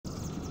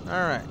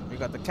Alright, we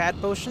got the cat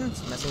potion.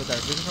 It's messing with our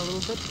vision a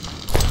little bit.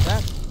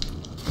 That.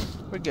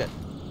 We're good.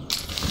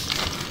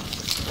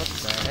 What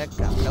the heck?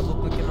 I'm double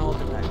clicking all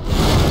the time.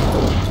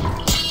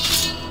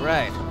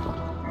 Right.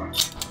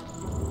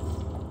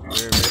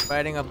 We're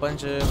fighting a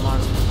bunch of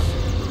monsters.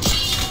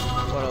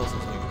 What else is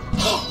new?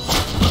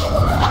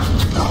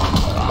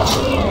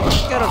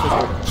 Get up this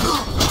way.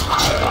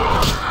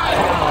 I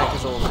kinda like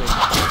this old thing.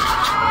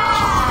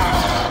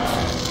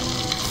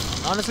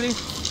 Honestly,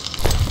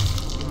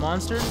 you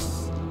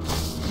monsters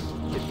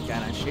should be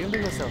kinda ashamed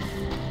of yourself.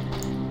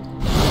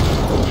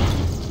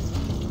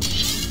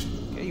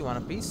 Okay, you want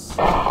a piece?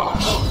 You're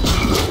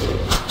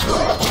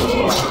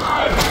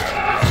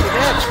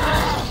dead!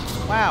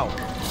 Wow.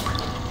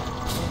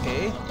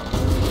 Okay.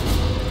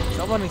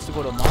 Someone needs to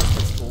go to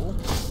monster school.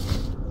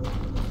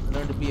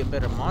 Learn to be a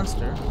better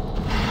monster.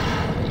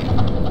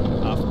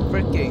 A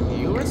freaking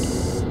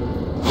US?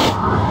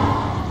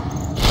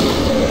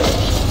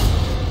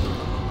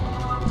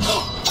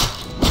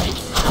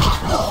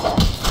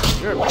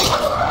 You're a big one.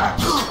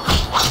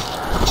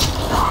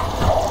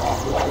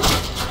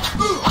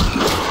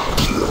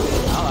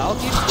 I'll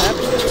keep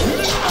stabbing you.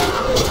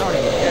 I don't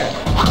even care.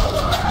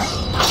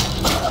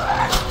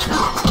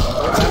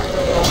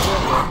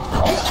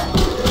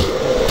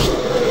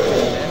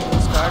 Then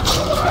we'll start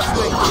doing this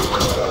thing.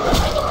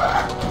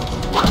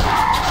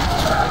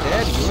 You're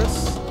dead, Eurus.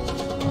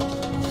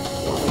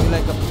 You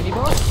like a mini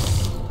boss?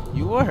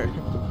 You were.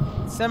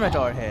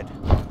 Scimitar head.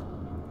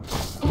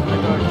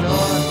 Scimitar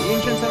jaw. The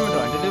ancient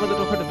scimitar. Deliver the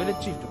trophy to village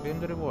chief to claim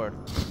the reward.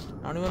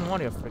 I don't even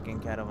want your freaking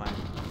cat of mine.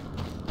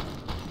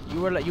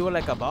 You were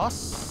like a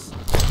boss?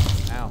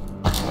 Ow.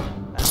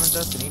 Diamond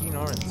dust and 18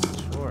 orange.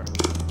 Sure.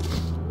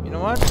 You know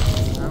what?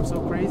 I'm so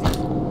crazy.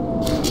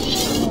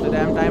 Put the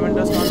damn diamond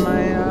dust on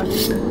my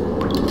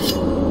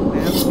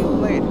damn steel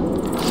blade.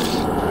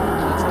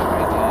 That's how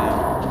crazy I am.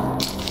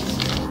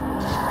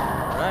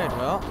 Alright,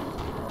 well.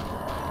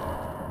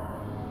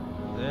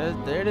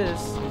 There it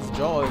is. Its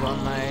jaw is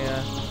on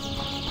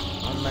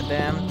my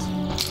damned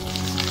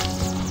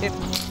hip.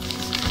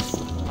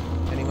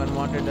 If anyone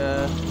wanted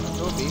a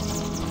trophy,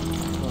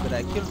 know that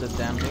I killed this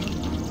damn thing.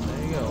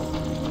 There you go.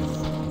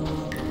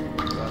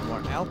 Got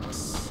more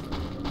Alps.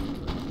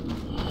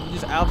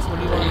 These Alps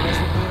really want to mess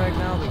with me right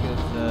now because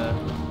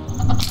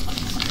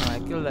I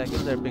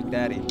killed their big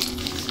daddy.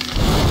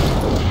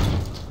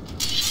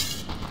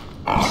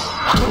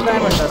 Put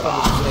diamond dust on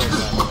this blade,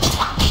 man.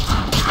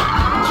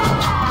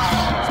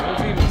 So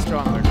it's even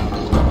stronger now.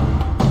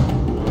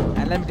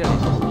 And let me tell you,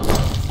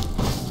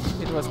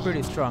 it was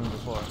pretty strong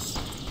before.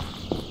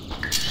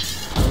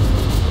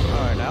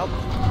 Alright, Alp.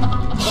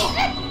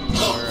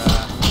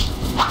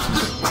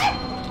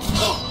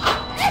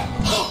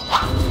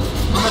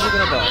 You're never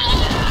gonna dodge.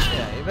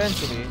 Yeah,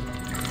 eventually,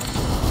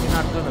 you're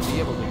not gonna be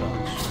able to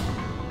dodge.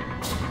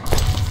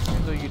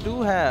 Even though you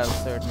do have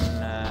certain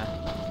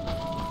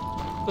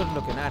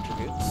good-looking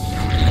attributes.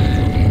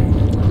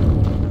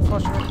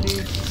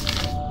 Unfortunately,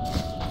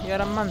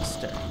 you're a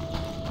monster.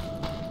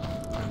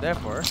 And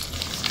therefore,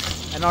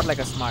 and not like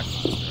a smart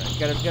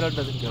monster, right? Geralt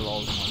doesn't kill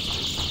all the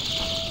monsters.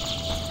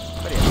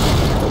 But yeah.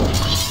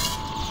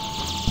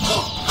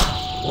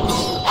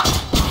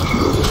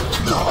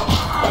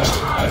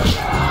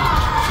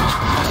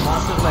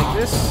 Monsters like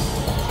this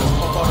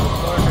pop out of the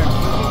floor and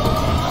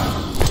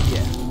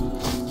yeah.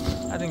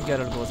 I think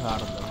Geralt goes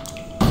hard on them.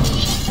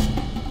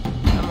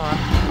 Come on.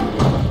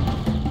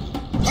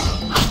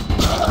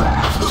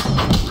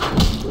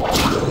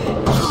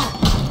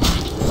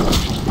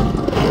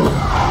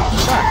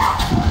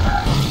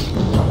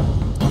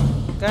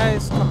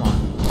 Guys, come on.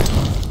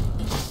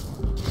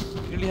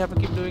 You really have to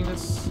keep doing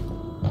this?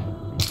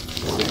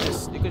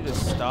 You could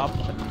just stop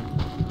and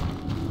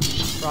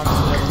promise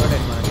to never hurt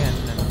anyone again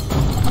and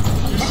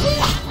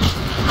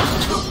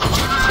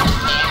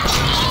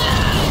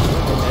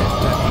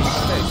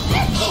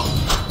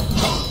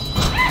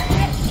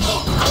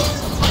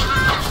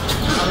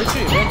how did she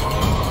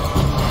eventually?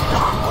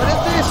 What is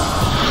this?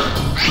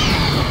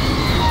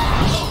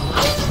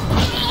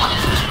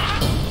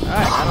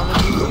 Alright, I don't know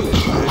if you can do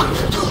this.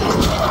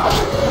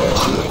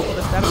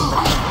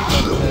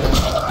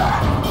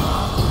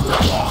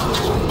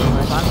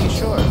 I can't be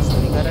sure, so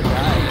you gotta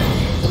die.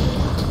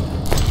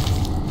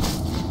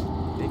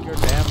 Take your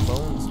damn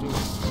bones too.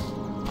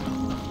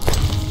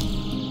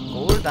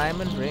 Gold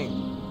diamond ring.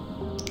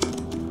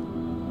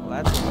 Well,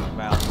 that's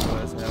valuable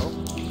as hell.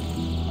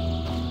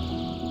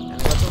 And I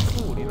got some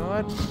food, you know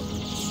what? The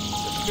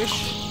fish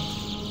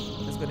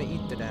is gonna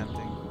eat the damn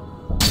thing.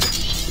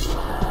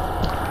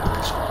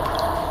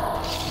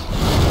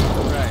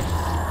 Right.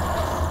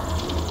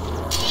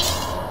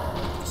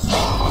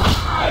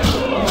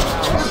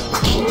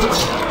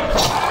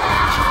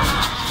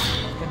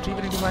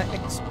 Contributing to my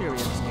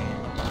experience game.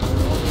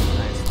 Always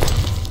nice.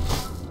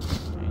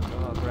 There you go,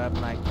 I'll grab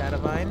my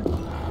catavine.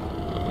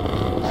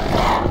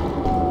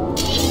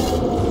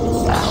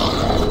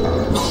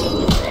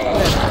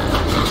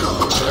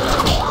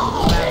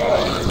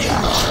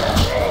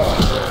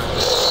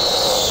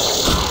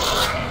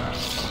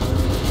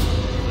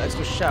 Let's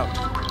go shout.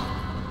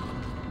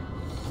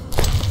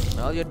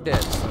 Well, you're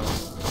dead, so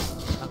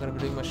not gonna be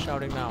doing much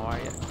shouting now, are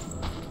you?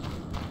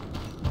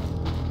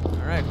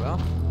 Alright, well.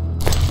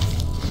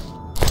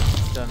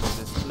 Done with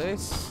this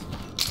place.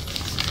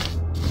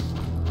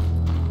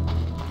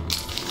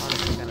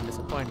 Honestly, kind of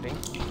disappointing.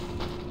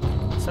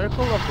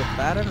 Circle of the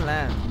Barren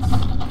Lands.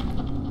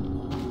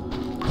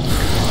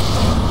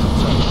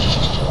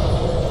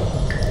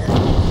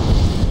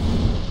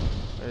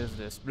 What is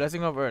this?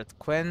 Blessing of Earth.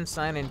 Quen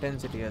sign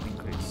intensity has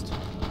increased.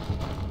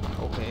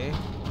 Okay.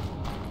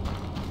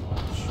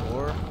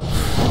 Sure.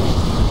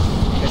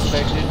 Guess if I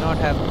did not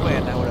have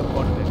Quen, I would have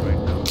gotten it right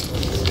now.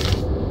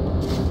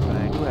 But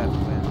I do have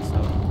Quen,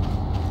 so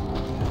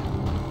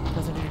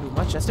doesn't really do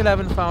much. I still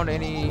haven't found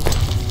any,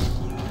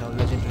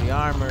 legendary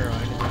armor or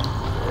anything.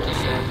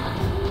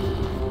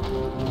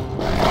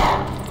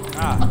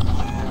 Ah.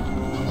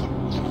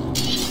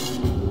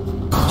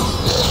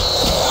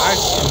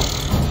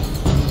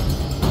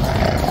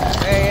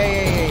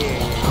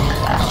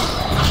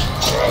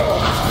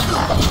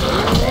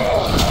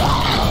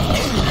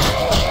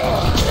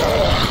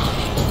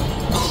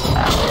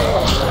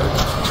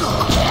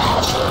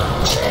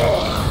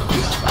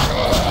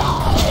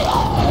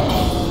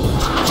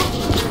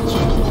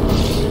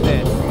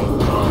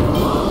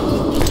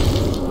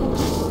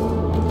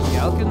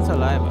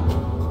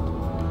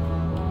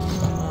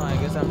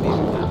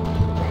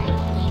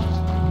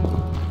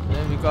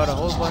 Got a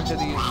whole bunch of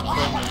these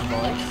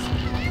boys.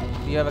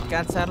 Do you have a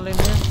cat saddle in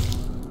here?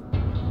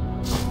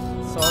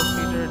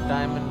 Saltpeter,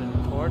 diamond, and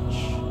torch.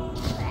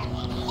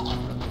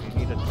 You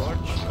need a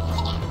torch.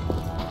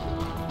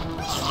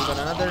 And we got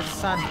another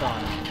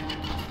santon.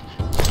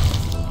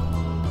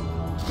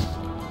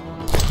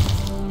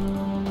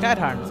 Cat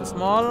harness. A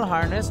small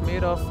harness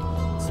made of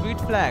sweet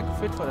flag,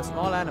 fit for a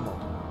small animal.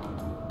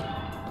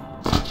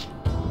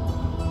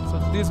 So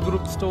this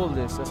group stole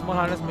this. A small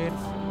harness made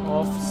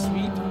of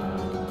sweet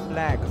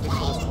flag, fit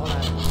for a small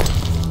animal.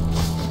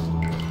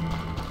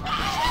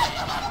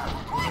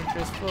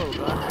 Interest full,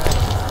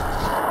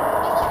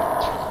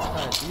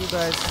 Alright, so you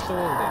guys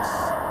stole this.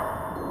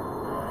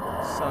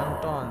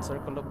 Santon,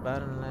 Circle of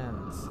Barren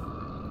Lands.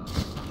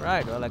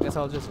 Right, well I guess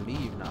I'll just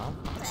leave now.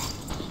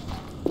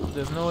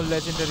 There's no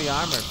legendary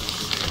armor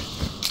pieces here.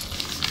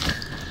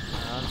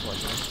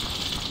 Unfortunate.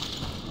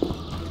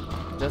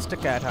 Just a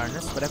cat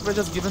harness, but I could have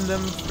just given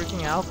them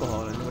freaking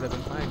alcohol and it would have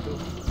been fine too.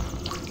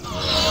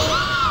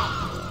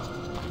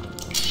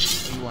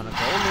 You wanna go,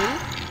 Lou?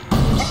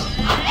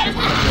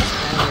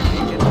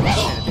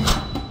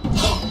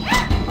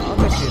 I'll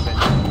get you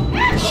eventually.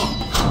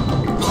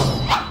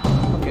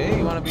 Okay,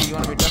 you wanna be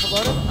tough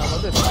about it? How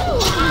about this?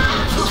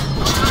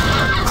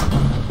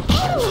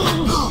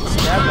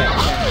 Stab like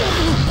that.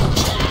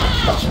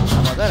 How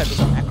about that? I do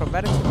some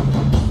acrobatics.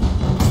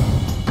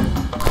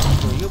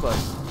 So you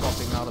buds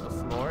popping out of the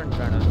floor and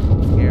trying to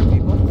scare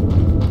people.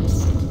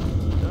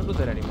 Don't do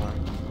that anymore.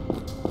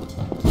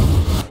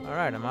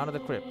 Alright, I'm out of the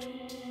crypt.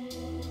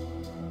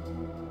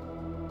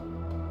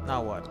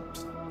 Now what?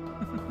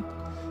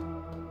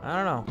 I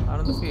don't know. Out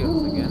in the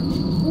fields again.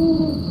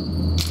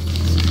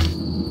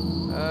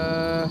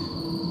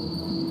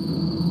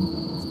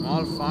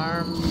 Small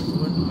farm,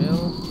 ruined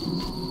mill.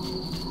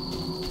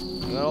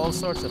 You got all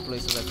sorts of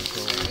places I could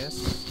go, I guess.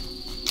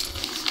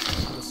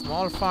 The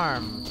small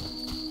farm,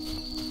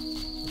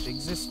 which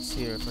exists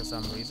here for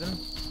some reason.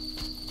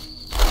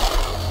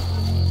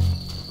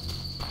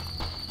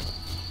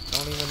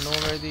 Don't even know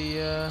where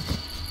the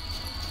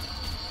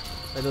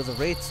where those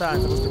wraiths are.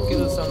 I'm supposed to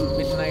kill some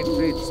midnight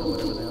wraiths or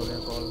whatever the hell they're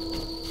called.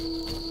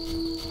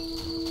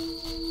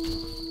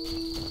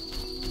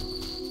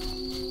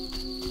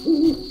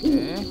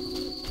 Okay.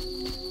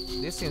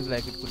 This seems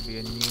like it could be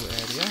a new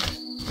area.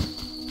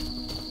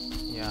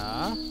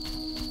 Yeah.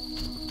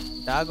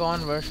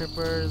 Dagon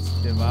worshippers,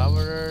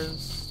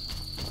 devourers.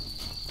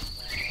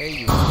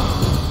 Hey you.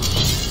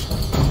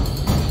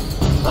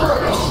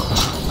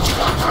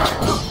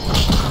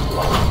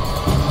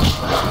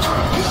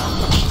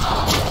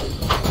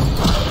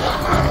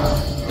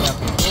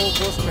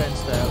 Go strength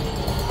style.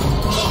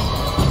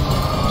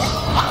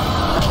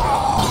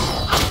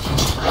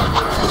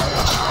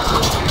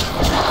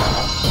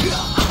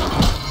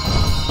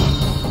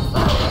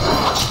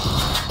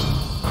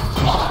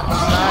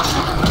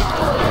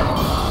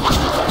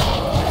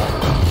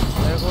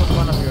 There goes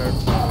one of your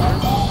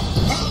followers.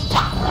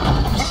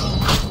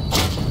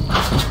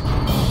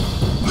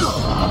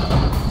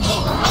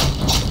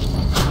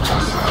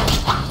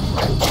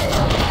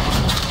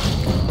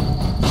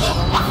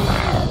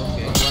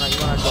 Okay, you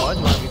wanna dodge?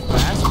 You wanna be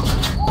fast?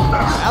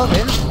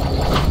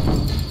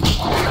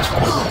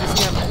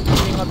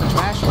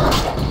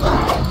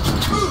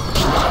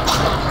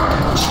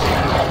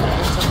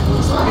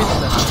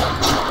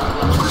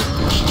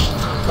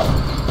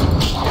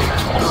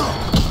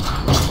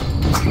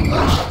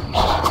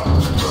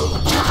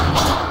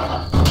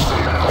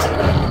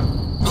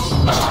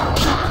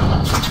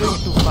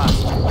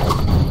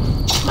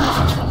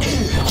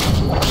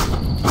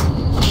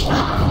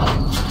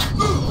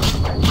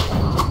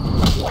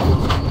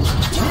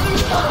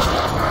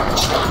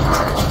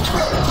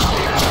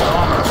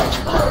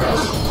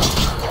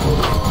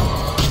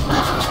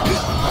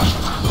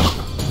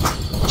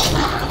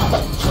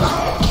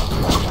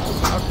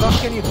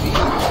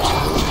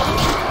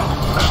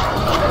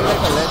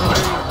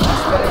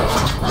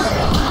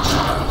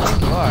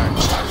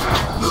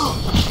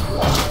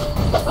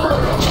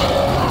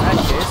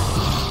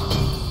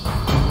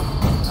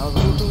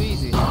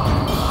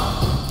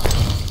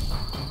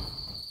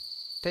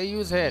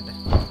 use head.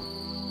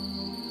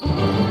 I'm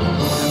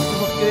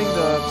killing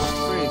the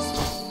priest.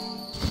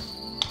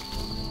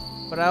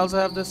 But I also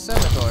have the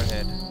Scimitar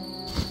head.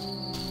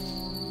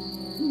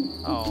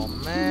 Oh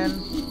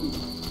man.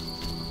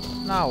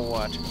 Now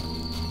what?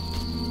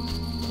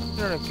 I'm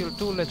trying to kill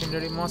 2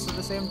 legendary monsters at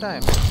the same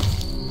time.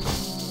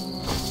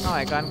 Now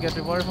I can't get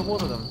rewarded for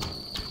both of them.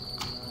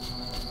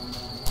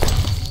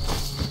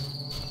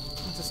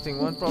 Interesting,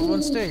 one probably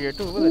won't stay here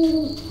too, will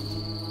it?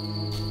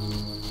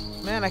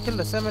 Man, I killed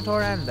the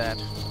Scimitar and that.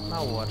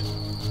 Now what?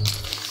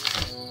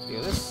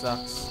 Dude, this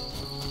sucks.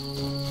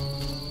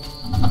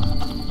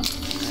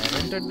 I've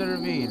entered the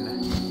ravine.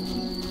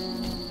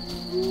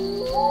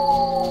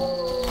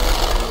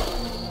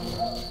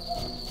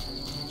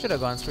 Should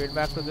have gone straight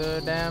back to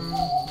the damn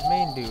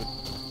main dude.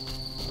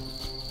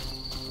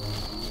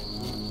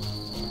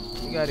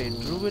 We got a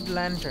druid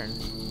lantern.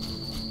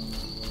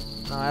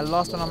 Now I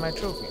lost one of my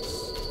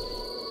trophies.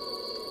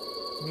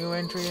 New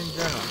entry in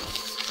journal.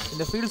 In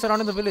the fields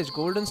surrounding the village,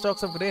 golden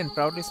stalks of grain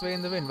proudly sway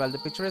in the wind, while the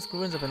picturesque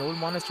ruins of an old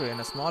monastery and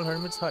a small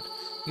hermit's hut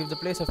give the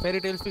place a fairy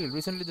tale feel.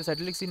 Recently, this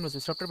idyllic scene was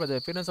disrupted by the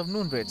appearance of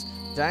noon wraiths,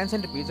 giant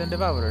centipedes, and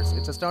devourers.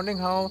 It's astounding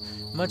how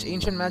much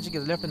ancient magic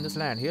is left in this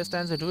land. Here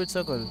stands a druid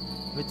circle,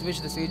 with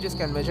which the sages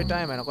can measure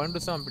time and, according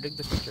to some, predict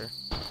the future.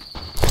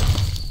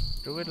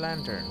 Druid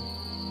lantern.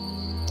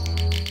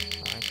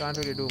 I can't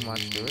really do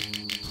much to it,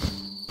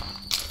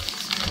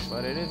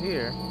 but it is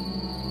here.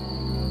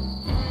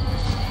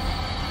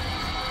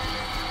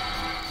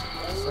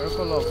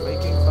 Circle of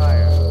waking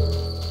fire.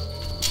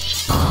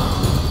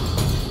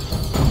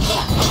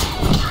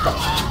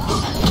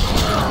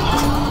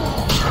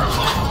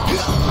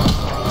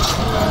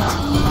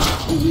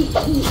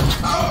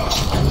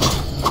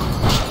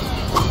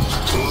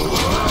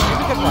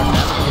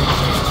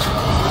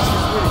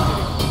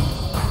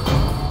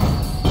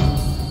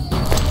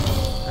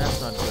 That's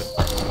not good.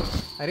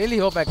 I really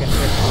hope I can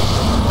get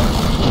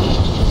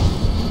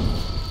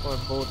for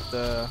both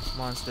the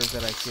monsters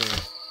that I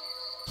killed.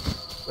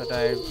 But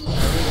I really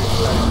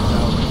started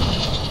doubt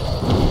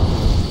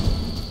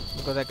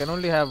because I can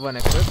only have one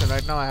equipped, and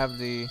right now I have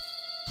the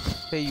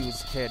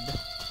Payu's head.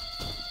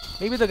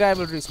 Maybe the guy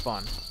will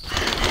respawn.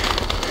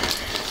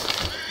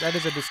 That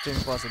is a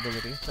distinct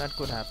possibility. That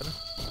could happen.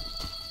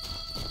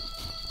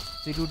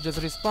 The dude just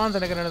respawns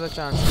and I get another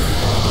chance.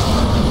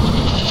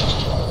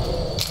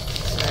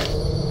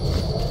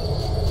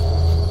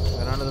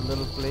 Got another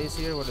little place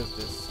here. What is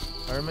this?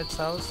 Hermit's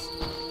house?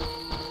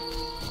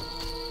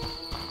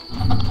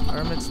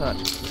 Hermit's hut.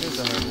 It is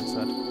the Hermit's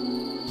hut.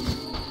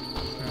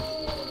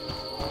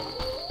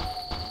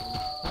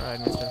 Alright,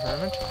 Mr.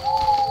 Hermit.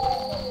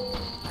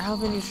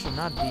 Alvin, you should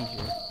not be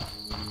here.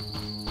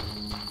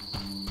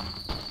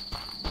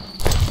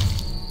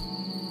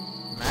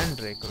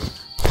 Mandrake root.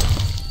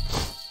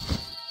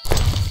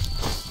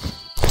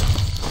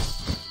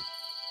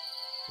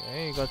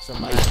 Okay, you got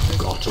some. I've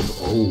gotten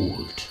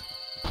old.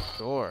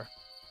 Sure.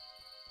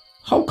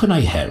 How can I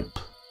help?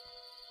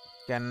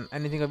 Can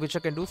anything a witcher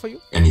can do for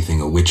you?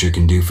 Anything a witcher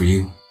can do for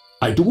you?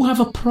 I do have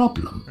a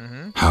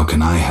problem. How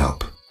can I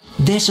help?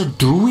 There's a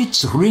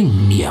druid's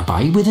ring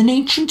nearby with an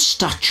ancient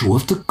statue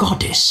of the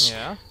goddess.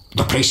 Yeah.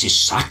 The place is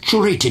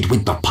saturated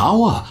with the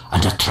power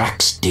and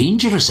attracts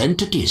dangerous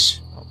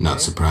entities. Okay.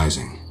 Not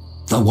surprising.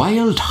 The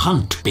wild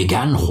hunt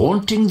began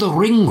haunting the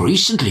ring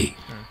recently.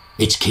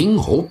 Its king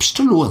hopes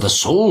to lure the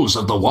souls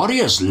of the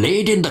warriors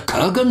laid in the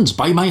kurgans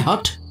by my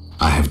hut.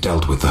 I have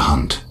dealt with the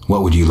hunt.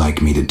 What would you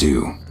like me to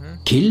do?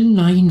 Kill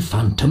 9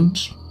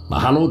 phantoms, a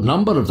hallowed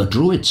number of the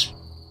druids.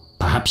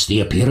 Perhaps the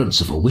appearance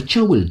of a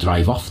witcher will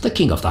drive off the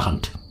king of the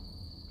hunt.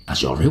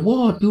 As your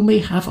reward, you may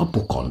have a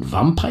book on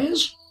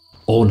vampires,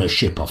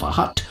 ownership of a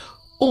hut,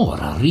 or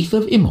a wreath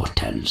of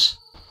immortals.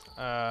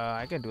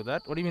 I can do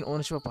that. What do you mean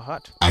ownership of a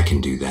hut? I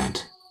can do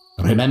that.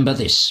 Remember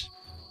this.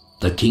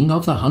 The king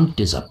of the hunt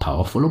is a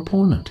powerful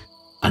opponent,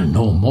 and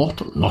no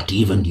mortal, not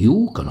even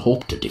you, can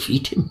hope to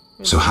defeat him.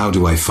 So how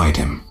do I fight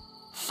him?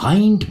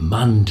 Find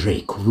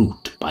mandrake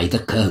root by the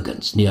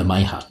kurgans near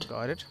my hut.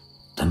 Got it.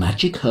 The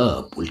magic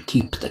herb will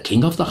keep the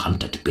king of the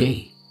hunt at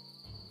bay.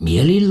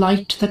 Merely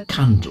light the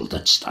candle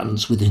that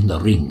stands within the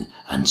ring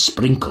and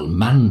sprinkle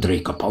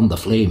mandrake upon the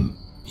flame.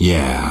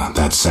 Yeah,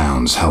 that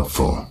sounds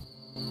helpful.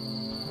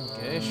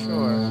 Okay,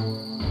 sure.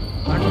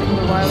 Hunting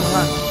the wild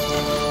hunt.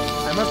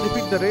 I must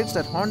defeat the raids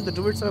that haunt the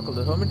druid circle.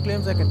 The hermit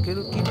claims I can keep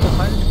the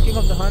king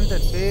of the hunt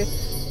at bay.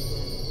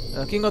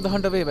 King of the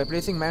hunt away by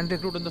placing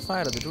mandrake root on the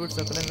fire of the druid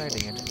circle and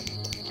lighting it.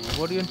 The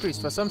Wardian priest.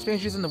 For some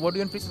strange reason, the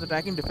Wardian priest is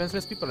attacking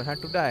defenseless people and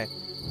had to die.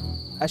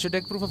 I should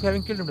take proof of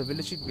having killed him. The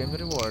village chief gained the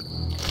reward.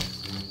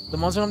 The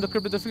monster from the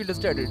crypt of the field is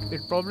dead.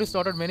 It probably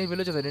slaughtered many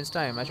villagers at its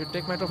time. I should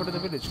take my trophy to the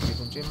village chief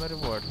and change my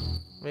reward.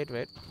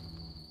 Wait.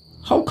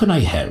 How can I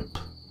help?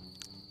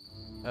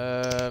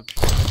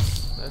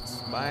 Let's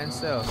buy and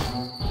sell.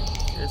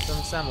 Here's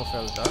some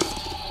Samophel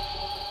dust.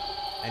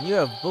 And you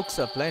have books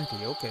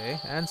aplenty, okay.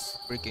 And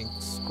freaking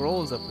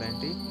scrolls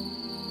aplenty.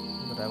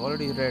 But I've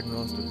already read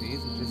most of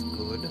these, which is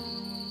good.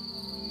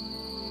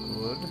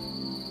 Good.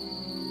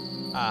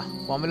 Ah,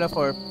 formula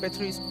for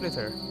Petri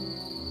splitter.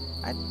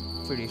 I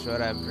Pretty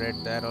sure I've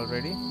read that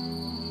already.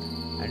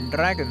 And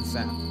Dragon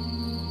Sap.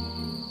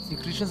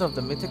 Secretions of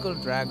the mythical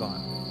dragon.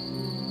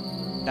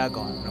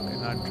 Dagon. Okay,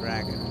 not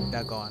dragon.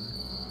 Dagon.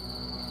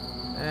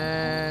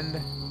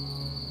 And...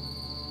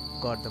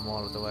 got them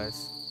all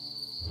otherwise.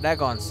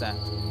 Dagon Sap.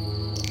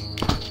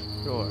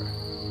 Sure.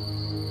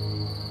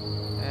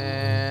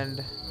 And...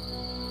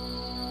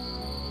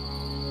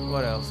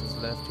 what else is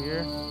left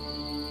here?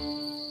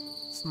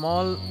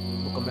 Small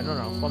book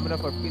of formula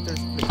for Peter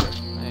Splitter.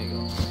 There you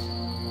go.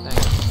 Thank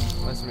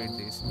you. Let's read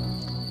these.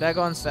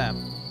 Dagon Sap.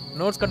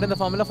 Notes contain the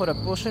formula for a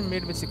potion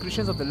made with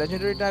secretions of the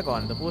legendary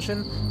Dagon. The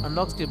potion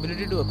unlocks the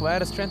ability to acquire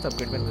a strength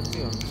upgrade when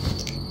consumed.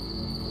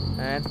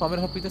 And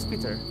formula for Peter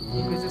Splitter.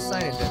 Increases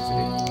sign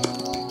intensity.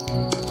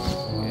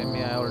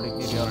 Okay, I already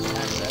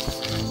had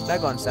that.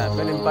 Dagon Sap.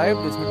 When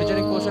imbibed, this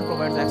mutagenic potion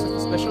provides access to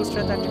special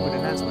strength attribute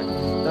enhancement.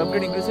 The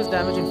upgrade increases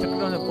damage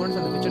inflicted on the opponents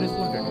when the Witcher is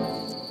wounded.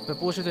 The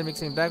potions are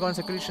mixing Dagon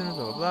secretions,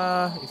 blah blah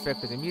blah.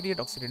 Effect is immediate,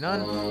 oxygen none.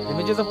 The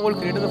images of old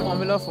created the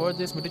formula for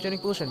this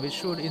mutagenic potion, which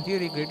should, in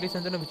theory, greatly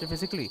strengthen a Witcher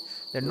physically.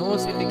 The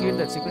notes indicate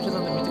that secretions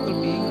of the mythical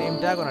being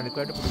named Dagon are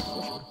required to produce the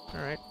potion.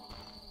 Alright.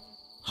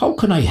 How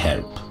can I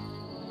help?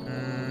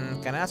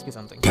 Can I ask you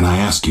something? Can I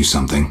ask you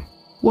something?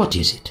 What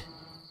is it?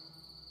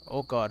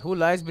 Oh god, who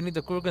lies beneath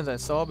the kurgans I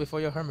saw before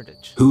your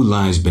hermitage? Who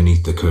lies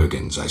beneath the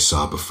kurgans I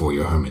saw before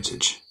your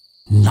hermitage?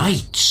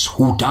 Knights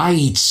who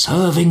died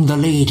serving the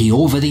lady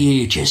over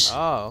the ages.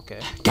 Oh, okay.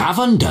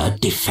 Gavander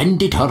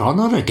defended her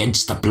honour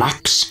against the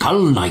Black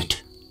Skull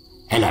Knight.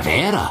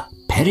 Elavera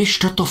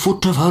perished at the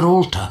foot of her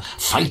altar,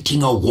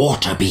 fighting a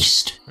water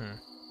beast.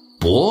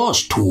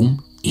 Boar's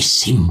tomb is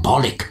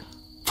symbolic,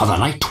 for the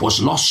knight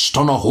was lost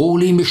on a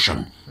holy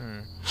mission.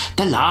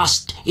 The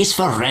last is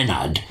for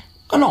Renard,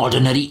 an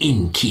ordinary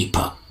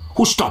innkeeper,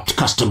 who stopped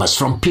customers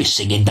from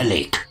pissing in the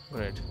lake.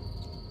 Great.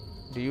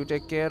 Do you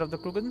take care of the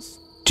kurgans?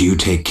 Do you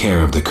take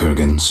care of the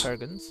kurgans?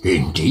 Kurgans?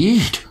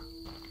 Indeed.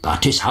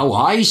 That is how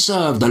I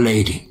serve the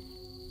lady.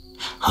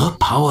 Her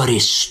power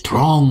is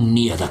strong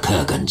near the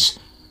kurgans.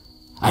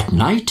 At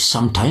night,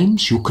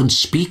 sometimes you can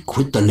speak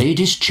with the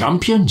lady's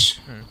champions.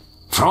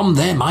 From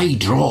them I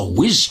draw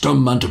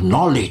wisdom and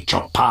knowledge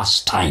of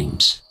past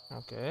times.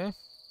 Okay.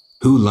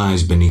 Who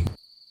lies beneath...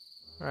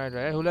 Right.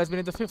 Who lies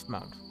beneath the fifth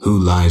mound? Who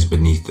lies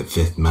beneath the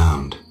fifth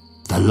mound?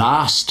 The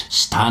last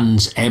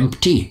stands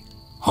empty,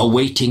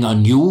 awaiting a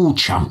new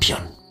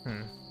champion.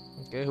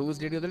 Okay, who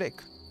is Lady of the Lake?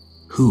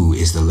 Who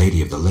is the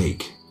Lady of the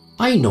Lake?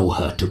 I know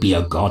her to be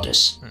a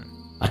goddess.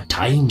 At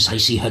times I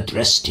see her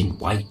dressed in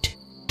white,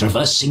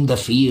 traversing the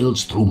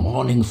fields through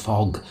morning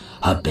fog,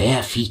 her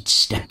bare feet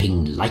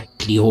stepping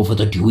lightly over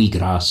the dewy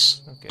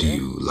grass. Okay. Do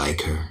you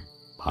like her?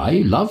 I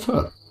love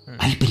her.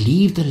 I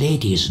believe the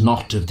lady is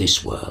not of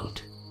this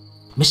world.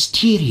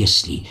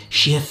 Mysteriously,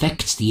 she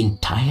affects the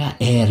entire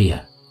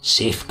area,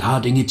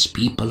 safeguarding its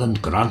people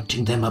and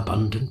granting them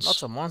abundance.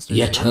 Lots of monsters.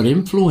 Yet her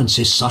influence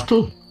is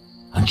subtle,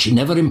 and she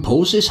never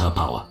imposes her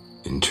power.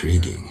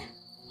 Intriguing.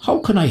 How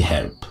can I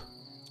help?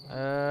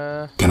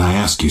 Can I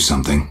ask you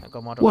something?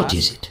 What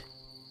is it?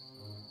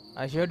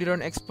 I heard you're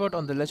an expert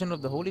on the legend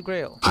of the Holy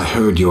Grail. I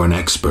heard you're an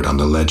expert on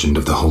the legend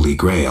of the Holy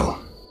Grail.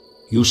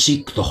 You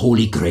seek the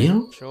Holy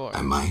Grail? Sure.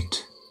 I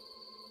might.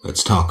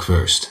 Let's talk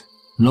first.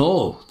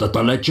 Know that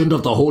the legend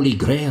of the Holy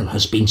Grail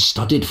has been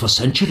studied for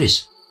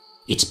centuries.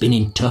 It's been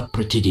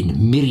interpreted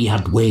in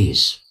myriad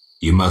ways.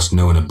 You must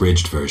know an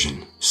abridged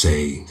version.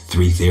 Say,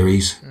 3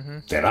 theories?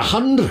 There are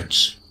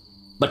hundreds.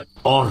 But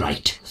all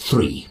right,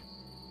 3.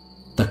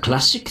 The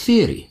classic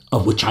theory,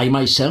 of which I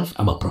myself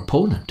am a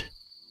proponent.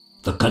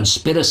 The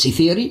conspiracy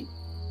theory.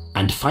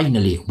 And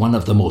finally, one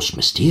of the most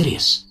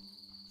mysterious.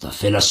 The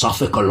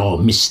philosophical or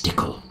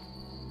mystical.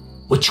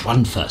 Which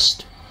one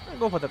first?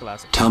 Go for the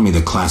classic. Tell me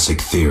the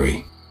classic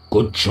theory.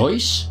 Good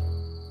choice.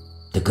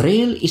 The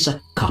Grail is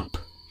a cup,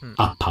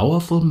 a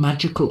powerful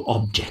magical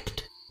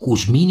object,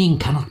 whose meaning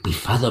cannot be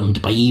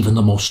fathomed by even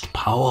the most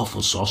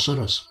powerful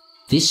sorcerers.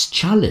 This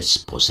chalice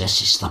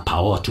possesses the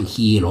power to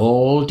heal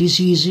all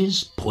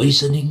diseases,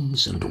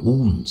 poisonings, and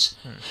wounds,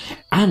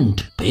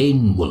 and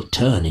pain will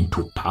turn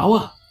into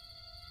power.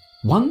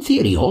 One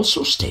theory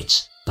also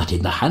states that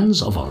in the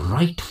hands of a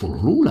rightful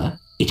ruler,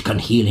 it can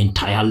heal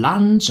entire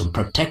lands and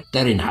protect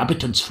their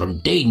inhabitants from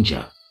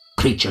danger,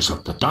 creatures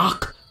of the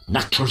dark,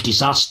 natural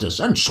disasters,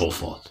 and so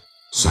forth.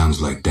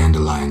 Sounds like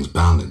Dandelion's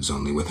ballads,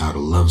 only without a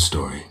love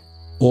story.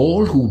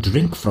 All who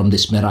drink from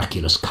this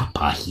miraculous cup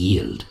are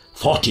healed,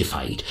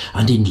 fortified,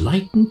 and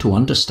enlightened to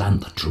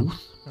understand the truth.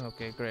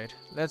 Okay, great.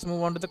 Let's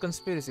move on to the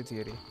conspiracy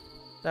theory.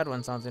 That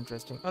one sounds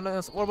interesting. Oh,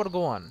 no, what about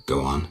go on?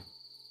 Go on.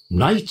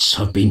 Knights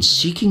have been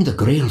seeking the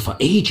Grail for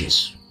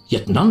ages,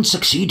 yet none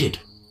succeeded.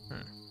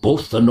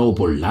 Both the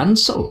noble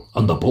Lancel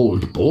and the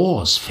bold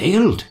Boars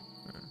failed.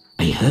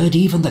 I heard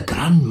even the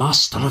Grand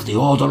Master of the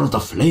Order of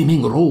the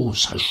Flaming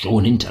Rose has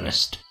shown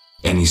interest.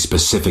 Any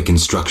specific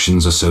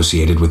instructions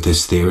associated with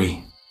this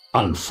theory?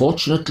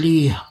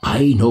 Unfortunately,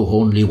 I know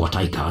only what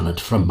I garnered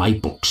from my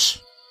books.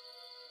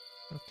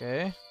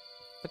 Okay.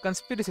 The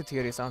conspiracy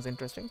theory sounds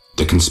interesting.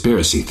 The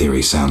conspiracy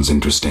theory sounds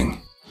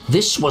interesting.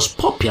 This was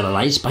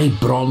popularized by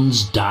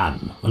Bronze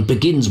Dan and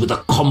begins with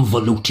a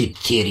convoluted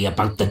theory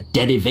about the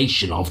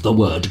derivation of the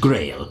word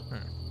Grail.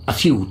 A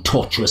few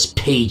tortuous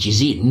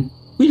pages in,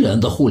 we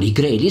learn the Holy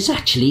Grail is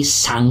actually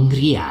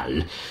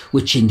Sangreal,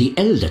 which in the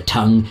Elder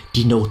tongue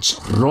denotes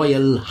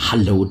royal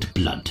hallowed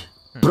blood.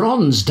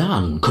 Bronze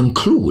Dan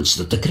concludes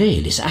that the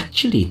Grail is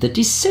actually the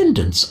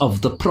descendants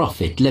of the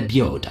prophet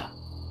Lebioda.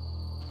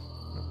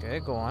 Okay,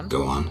 go on.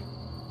 Go on.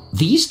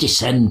 These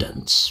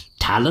descendants,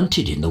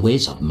 talented in the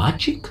ways of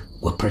magic,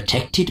 were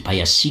protected by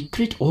a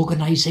secret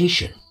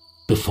organization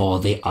before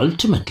they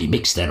ultimately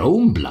mixed their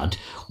own blood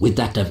with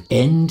that of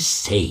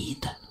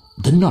Said,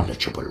 the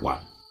knowledgeable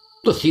one.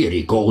 The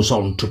theory goes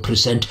on to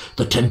present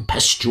the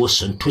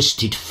tempestuous and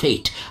twisted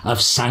fate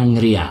of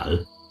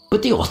Sangreal,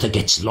 but the author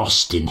gets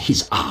lost in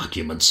his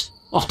arguments,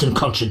 often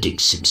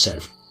contradicts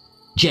himself.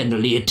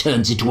 Generally, it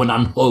turns into an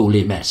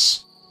unholy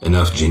mess.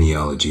 Enough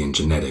genealogy and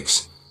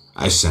genetics.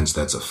 I sense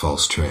that's a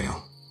false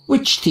trail.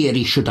 Which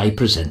theory should I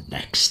present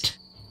next?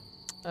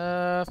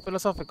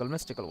 Philosophical,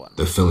 mystical one.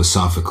 The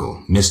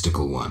philosophical,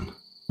 mystical one.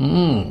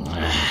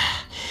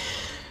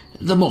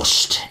 The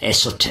most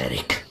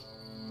esoteric.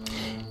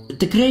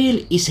 The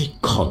Grail is a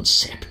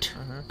concept,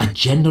 a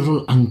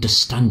general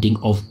understanding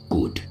of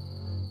good.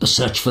 The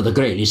search for the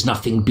Grail is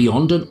nothing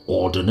beyond an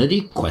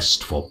ordinary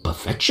quest for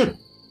perfection.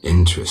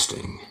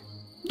 Interesting.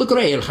 The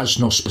Grail has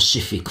no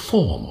specific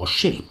form or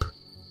shape.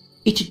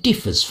 It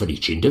differs for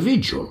each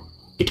individual.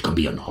 It can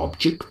be an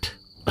object,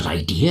 an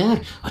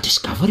idea, a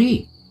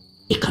discovery.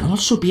 It can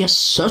also be a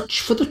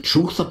search for the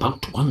truth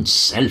about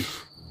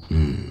oneself.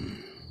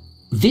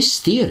 This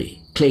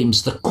theory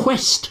claims the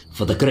quest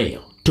for the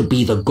Grail to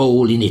be the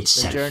goal in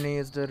itself. The journey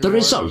is the The reward,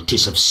 result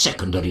is of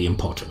secondary I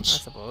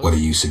importance. suppose. What are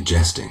you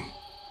suggesting?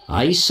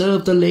 I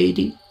serve the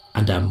lady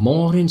and am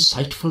more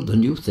insightful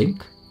than you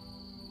think.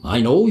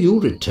 I know you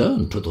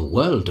return to the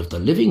world of the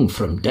living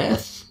from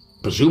death,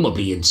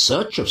 presumably in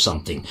search of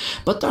something,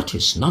 but that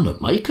is none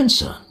of my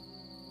concern.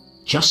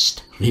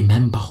 Just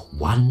remember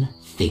one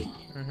thing.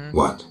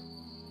 What?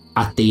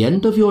 At the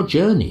end of your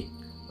journey,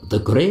 the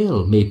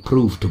Grail may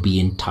prove to be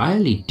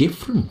entirely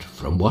different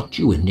from what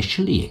you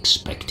initially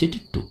expected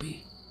it to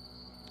be.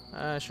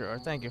 Sure.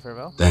 Thank you,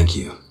 farewell. Thank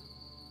you.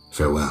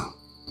 Farewell.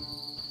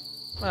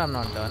 But I'm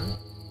not done.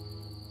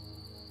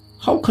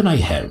 How can I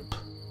help?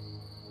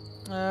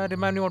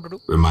 Remind me what to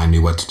do. Remind me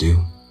what to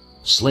do.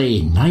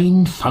 Slay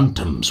 9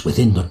 phantoms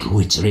within the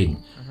Druid's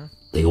Ring.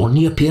 They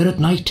only appear at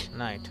night.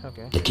 Night,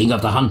 okay. The King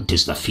of the Hunt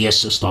is the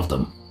fiercest of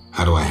them.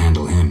 How do I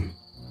handle him?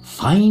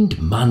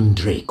 Find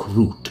mandrake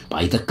root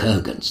by the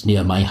kurgans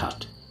near my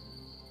hut.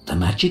 The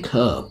magic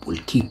herb will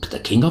keep the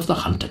King of the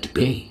Hunt at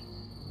bay.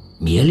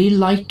 Merely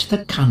light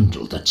the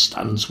candle that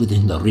stands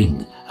within the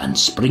ring and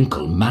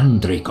sprinkle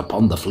mandrake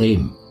upon the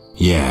flame.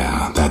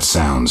 Yeah, that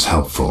sounds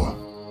helpful.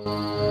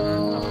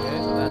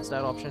 Okay, so that's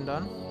that option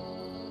done.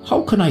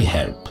 How can I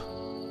help?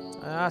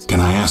 Can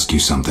I ask you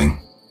something?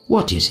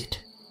 What is it?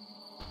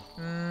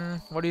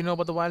 What do you know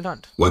about the Wild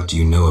Hunt? What do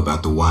you know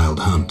about the Wild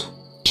Hunt?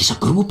 'Tis a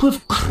group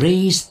of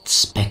crazed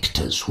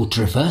spectres who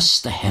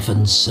traverse the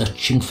heavens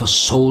searching for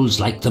souls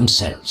like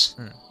themselves.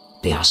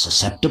 They are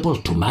susceptible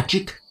to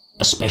magic,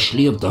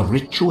 especially of the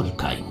ritual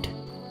kind.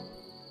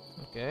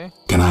 Okay.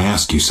 Can I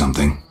ask you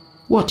something?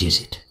 What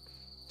is it?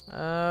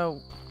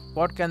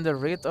 What can the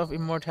Wraith of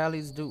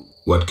Immortales do?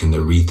 What can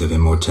the Wreath of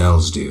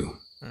Immortals do?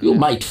 You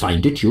might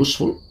find it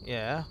useful.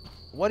 Yeah.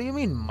 What do you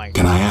mean, might?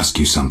 Can I ask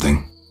you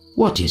something?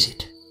 What is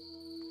it?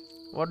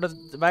 Why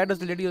does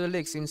the Lady of the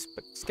Lake seem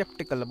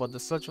skeptical about the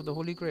search of the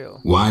Holy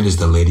Grail? Why does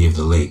the Lady of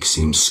the Lake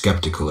seem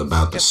skeptical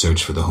about the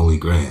search for the Holy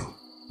Grail?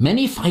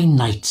 Many fine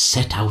knights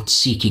set out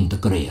seeking the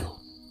Grail,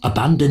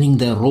 abandoning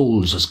their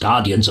roles as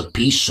guardians of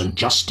peace and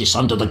justice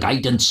under the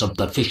guidance of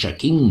the Fisher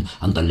King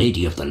and the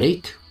Lady of the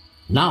Lake.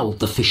 Now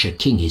the Fisher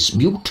King is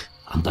mute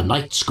and the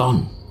knight's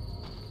gone.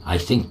 I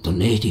think the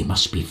lady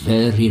must be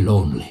very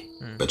lonely.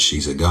 But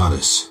she's a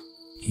goddess.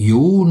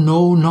 You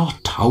know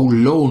not how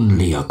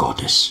lonely a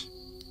goddess.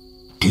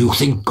 Do you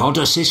think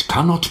goddesses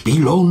cannot be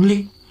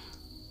lonely?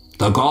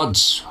 The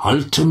gods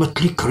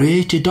ultimately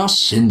created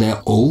us in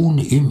their own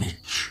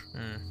image.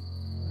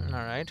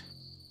 Alright.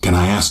 Can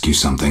I ask you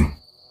something?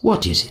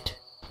 What is it?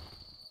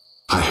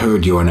 I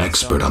heard you're an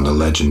expert on the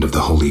legend of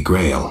the Holy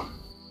Grail.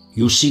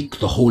 You seek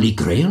the Holy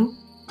Grail?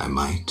 I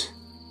might.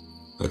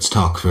 Let's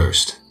talk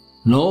first.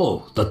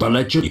 No, that the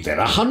legend is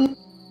a hun.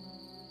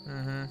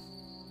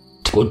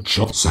 Good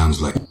job. Sounds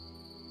like...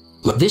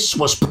 This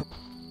was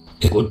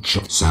a good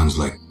job. Sounds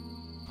like...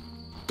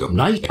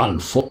 Night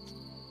and foot.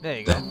 There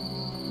you go.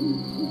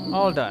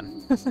 All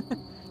done.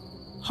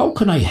 How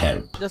can I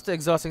help? Just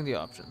exhausting the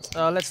options.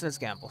 Let's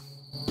gamble.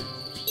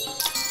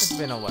 It's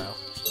been a while.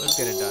 Let's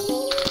get it done.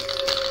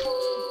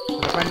 So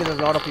apparently there's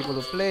a lot of people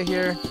who play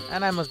here,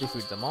 and I must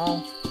defeat them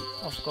all,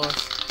 of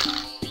course.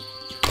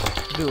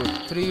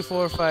 Dude, 3,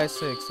 4, 5,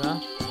 6, huh?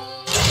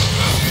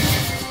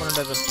 Opponent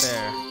has a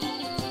pair.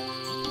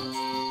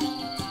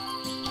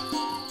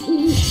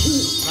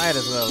 Might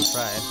as well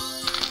try it.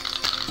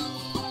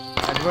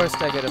 At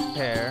worst I get a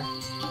pair.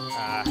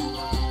 I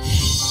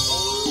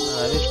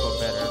wish for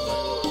better.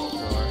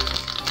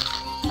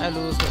 I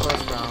lose the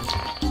first round.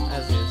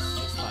 As is.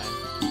 It's fine.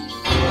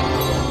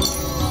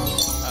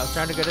 I was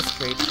trying to get it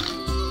straight.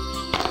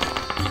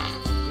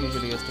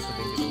 Usually a stupid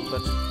thing to do,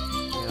 but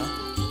you know.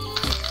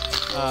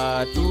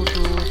 2,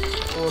 2,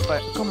 4,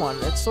 5. Come on,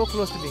 it's so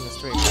close to being a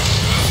straight.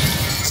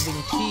 I'm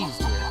being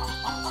teased here.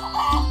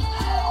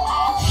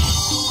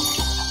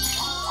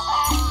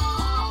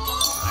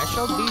 I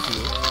shall beat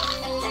you,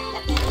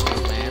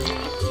 man.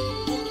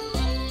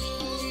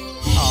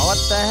 Oh, what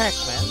the heck,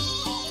 man?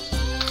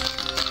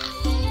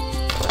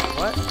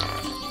 What?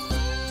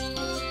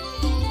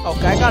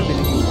 Okay, I can't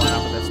believe you won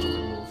after that stupid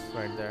move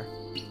right there.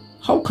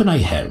 How can I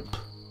help?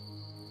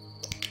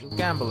 You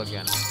gamble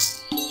again.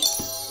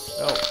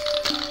 Oh.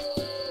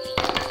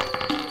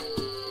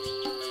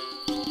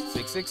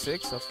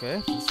 666,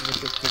 okay.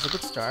 This is a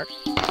good start.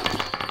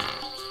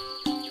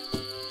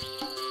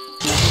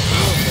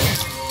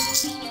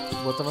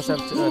 Both of us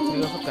have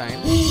 3 of a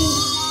kind.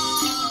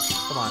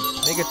 Come on,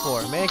 make it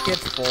 4. Make it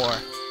 4.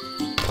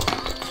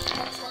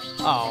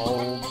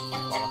 Oh,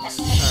 bollocks.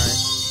 Alright.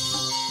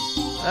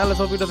 Well, let's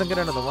hope he doesn't get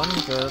another one,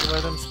 because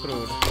otherwise I'm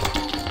screwed.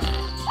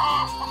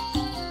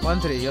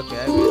 1-3, okay,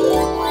 I win.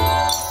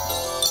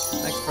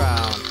 Next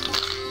round.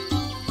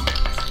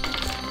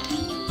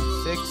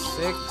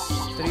 6-6,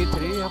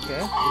 3-3,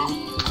 okay.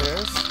 2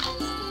 pairs.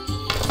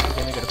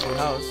 Can I get a full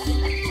house?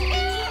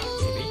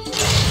 Maybe.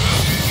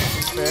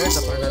 2 pairs,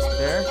 opponent has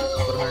pair.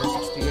 Put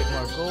 168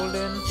 more gold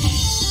in.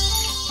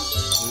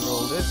 We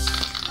roll this.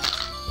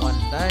 1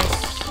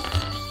 dice.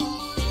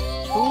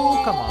 2,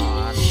 come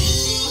on.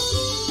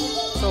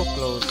 So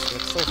close,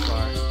 yet so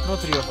far. No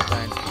 3 of a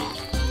kind.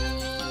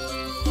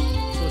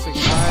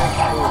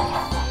 265, boom.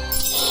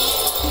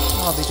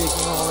 I'll be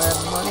taking all that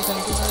money,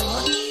 thank you very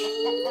much.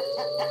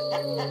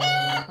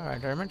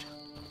 Alright, Hermit.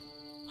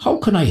 How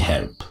can I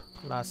help?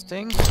 Last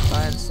thing,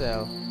 buy and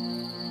sell.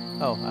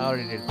 Oh, I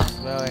already did this.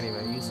 Well,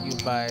 anyway, you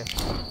buy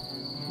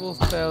wolf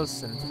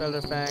pelts and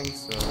feather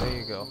fangs, so there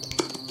you go.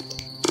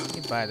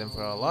 You buy them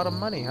for a lot of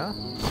money, huh?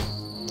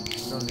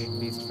 Don't need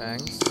beast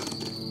fangs.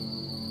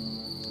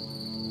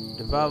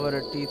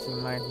 Devourer teeth we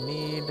might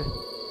need. Do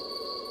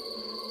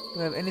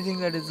we have anything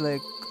that is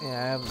like...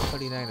 Yeah, I have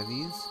 39 of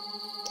these.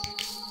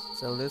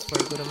 Sell this for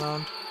a good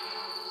amount.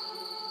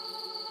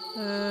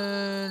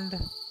 And...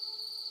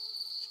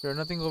 Sure,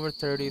 nothing over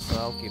 30, so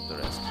I'll keep the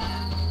rest.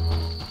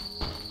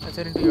 Let's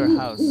head into your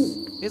house.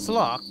 It's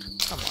locked.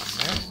 Come on,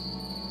 man.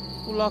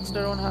 Who locks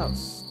their own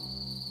house?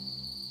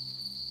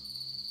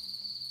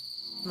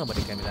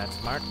 Nobody can be that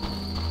smart.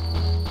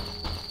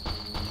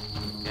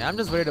 Yeah, I'm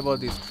just worried about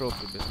this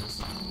trophy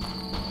business.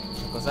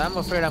 Because I'm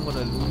afraid I'm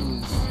gonna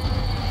lose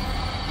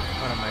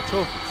one of my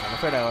trophies. I'm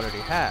afraid I already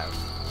have.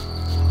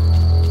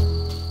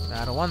 And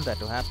I don't want that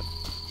to happen.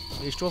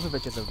 Each trophy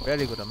fetches a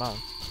very good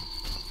amount.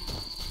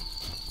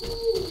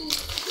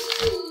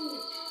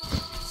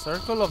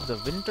 Circle of the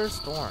Winter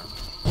Storm.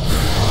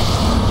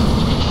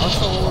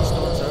 Also old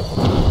stone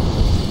circle.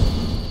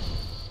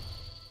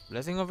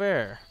 Blessing of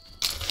Air.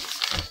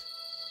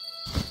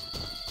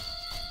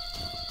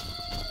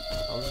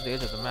 How's the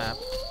edge of the map?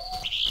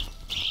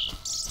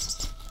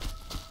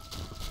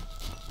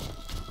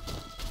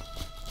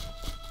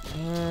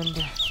 And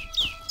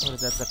what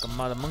is that? Like a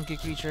monkey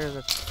creature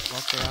that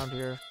walks around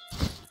here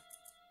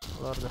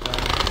a lot of the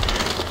time.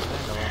 I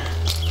know.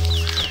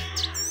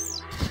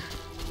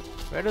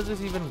 Where does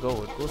this even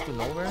go? It goes to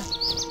nowhere?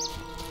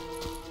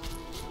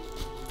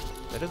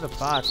 There is a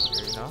path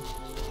here, you know?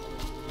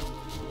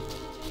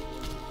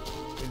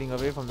 Leading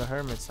away from the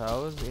hermit's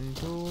house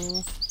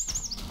into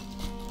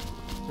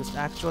just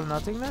actual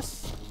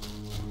nothingness?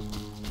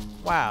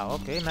 Wow,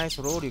 okay, nice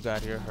road you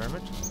got here,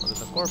 hermit. Oh,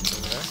 there's a corpse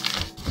over there.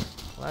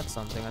 Well, that's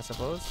something, I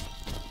suppose.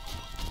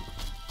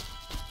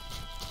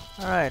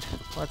 Alright,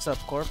 what's up,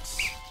 corpse?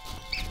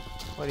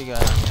 What do you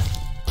got on you?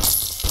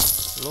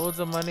 Loads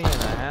of money and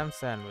a ham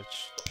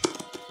sandwich.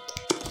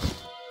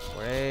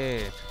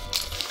 Great.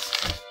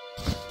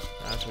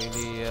 Not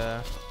really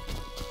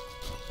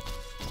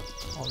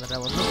all that I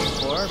was looking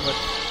for, but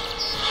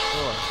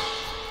sure.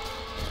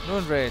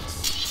 Noon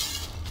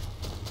raids.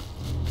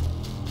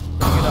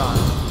 Bring it on.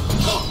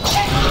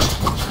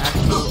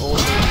 Actual old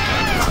age.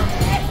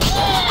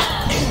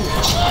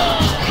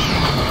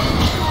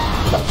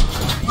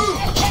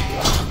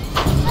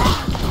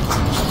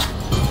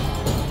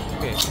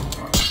 Okay.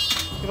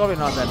 Probably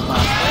not that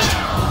fast, right?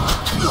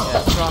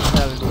 Yeah, strong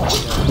that'll do it.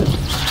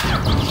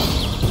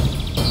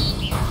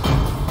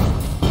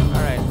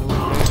 Alright, new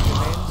raid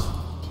remains.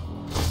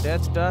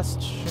 Death dust,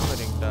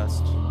 shimmering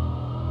dust.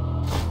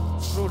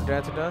 Screw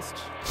death dust.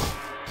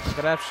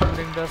 Grab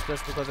shimmering dust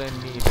just because I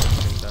need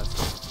shimmering dust.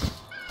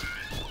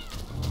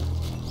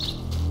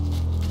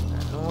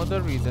 And no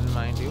other reason,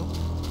 mind you.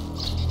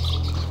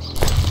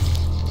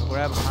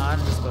 Grab Han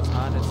just because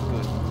Han is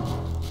good.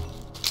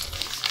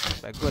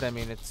 By good, I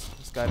mean it's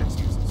got its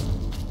uses.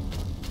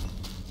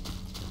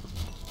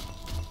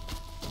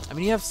 I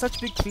mean, you have such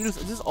big fields.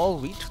 Is this all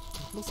wheat?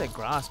 It looks like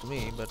grass to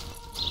me, but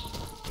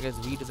I guess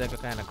wheat is like a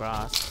kind of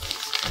grass.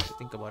 If you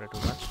think about it too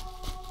much.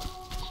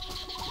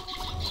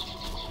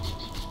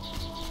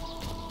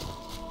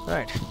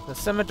 Right, the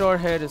scimitar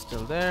head is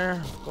still there,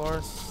 of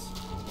course.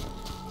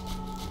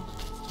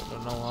 Still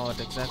don't know what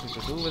exactly to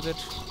do with it.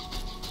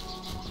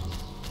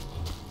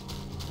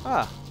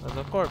 Ah, there's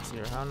a corpse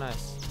here, how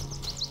nice.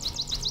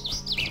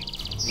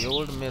 The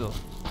old mill.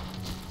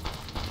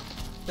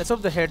 Let's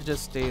hope the head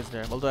just stays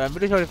there. Although I'm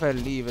pretty sure if I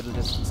leave, it'll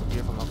just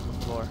disappear from off the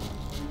floor.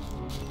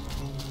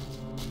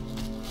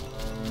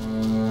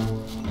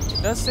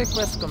 It does say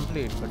quest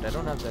complete, but I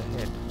don't have the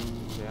head.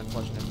 The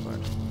unfortunate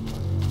part.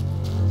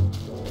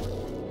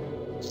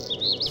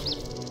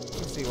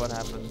 Let's see what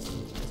happens.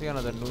 I see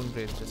another noon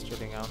braid just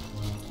chilling out.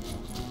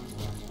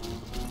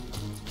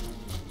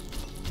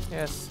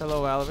 Yes,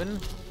 hello Alvin.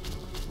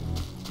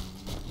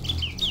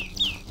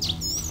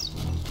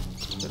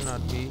 Should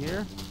not be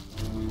here.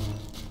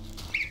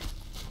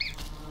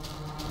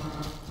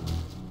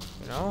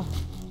 You know?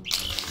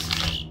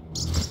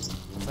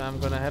 So I'm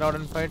gonna head out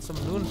and fight some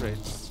noon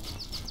braids.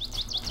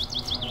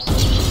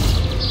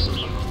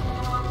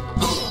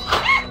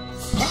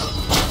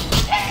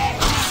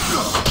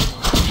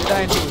 Did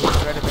I do it?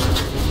 Right away.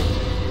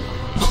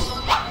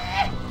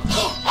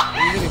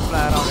 Usually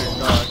fly around and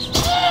dodge.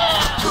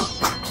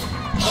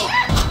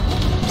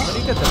 But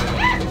you get the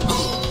rhythm.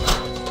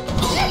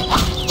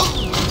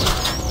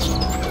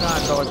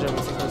 Can't dodge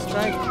every single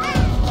strike.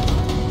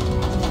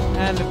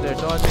 And if they're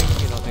dodging,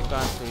 you know, they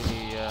can't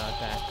really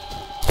attack.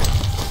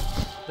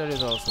 There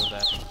is also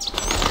that.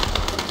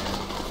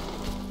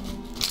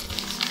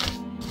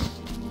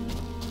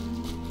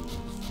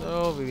 So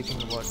we're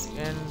reaching about the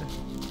end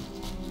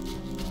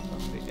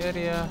of the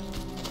area.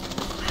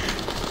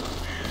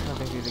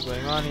 Nothing really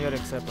going on here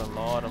except a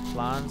lot of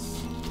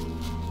plants,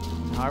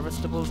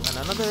 harvestables, and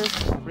another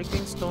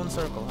freaking stone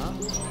circle, huh?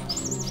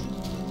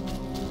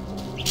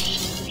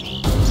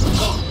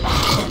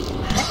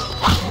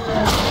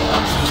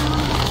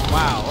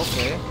 Wow,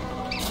 okay.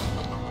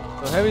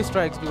 So heavy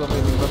strikes do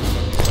amazing weapons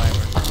on the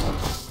wyvern.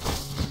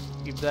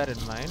 Keep that in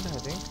mind, I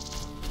think.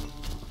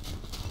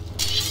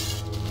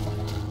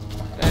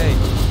 Hey!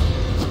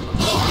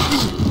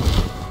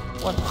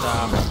 What the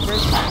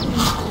frick?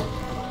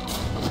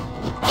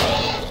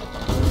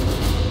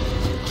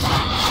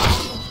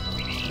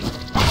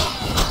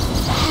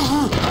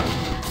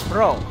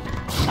 Bro!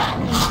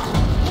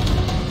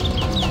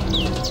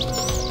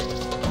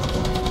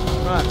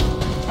 Run!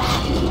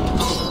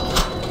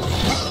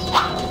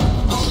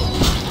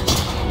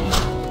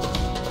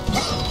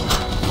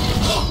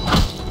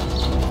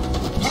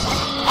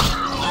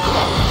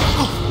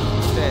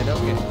 Dead,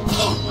 okay.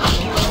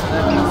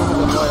 That means this is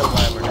a royal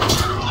wyvern.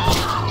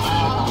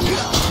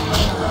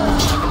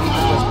 I can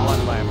even just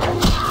one wyvern.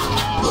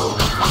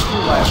 Two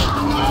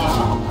wyverns.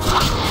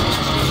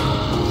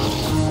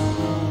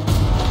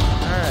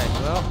 Alright,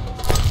 well.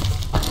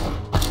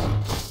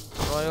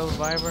 Royal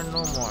wyvern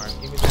no more.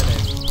 Give me that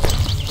egg.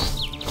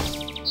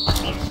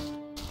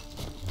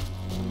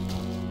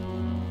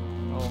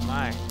 Oh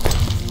my.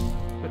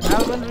 Could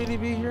Alvin really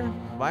be here?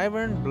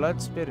 Wyvern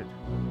blood spirit.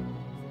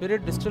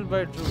 Spirit distilled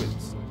by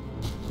druids.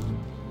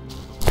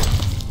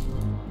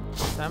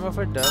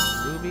 Samophyte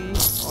dust, ruby,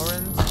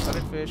 orange,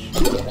 colored fish,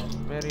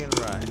 Marian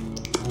rye.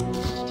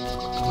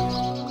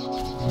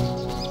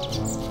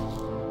 Interesting.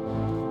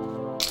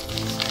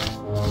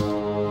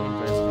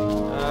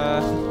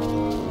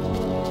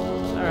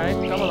 Alright,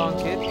 come along,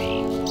 kid.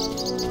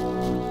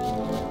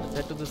 Let's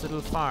head to this little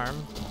farm.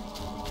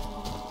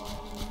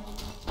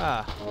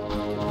 Ah,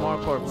 more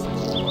corpses, of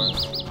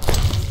course.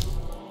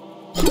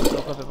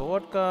 Local pepper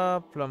vodka,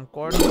 plum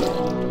quartz,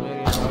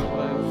 Marian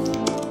nutmegs,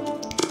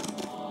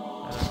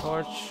 and a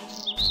torch.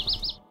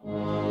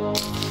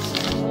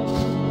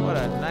 What a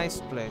nice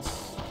place.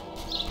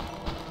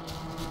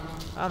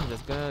 I'm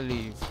just gonna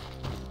leave.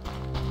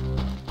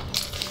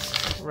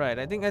 Right,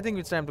 I think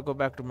it's time to go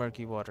back to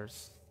murky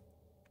waters.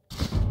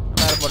 I've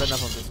had about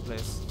enough of this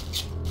place.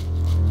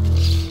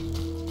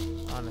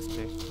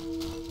 Honestly.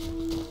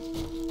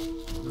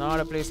 Not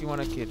a place you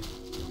want a kid.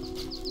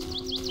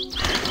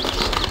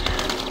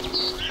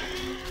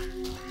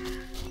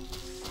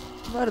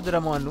 But if there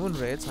are more noon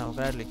raids, I'll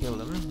gladly kill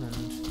them,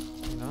 and,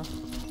 you know,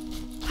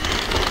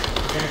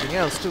 if anything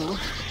else too,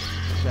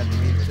 I'll gladly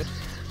leave with it.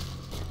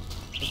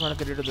 Just want to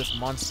get rid of this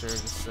monster,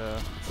 this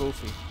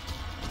trophy,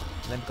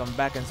 then come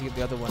back and see if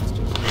the other one is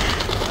still here.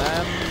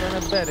 I'm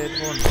gonna bet it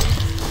won't be.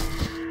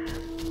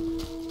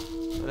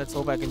 So let's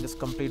hope I can just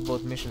complete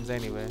both missions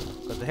anyway,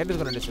 because the head is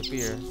gonna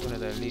disappear as soon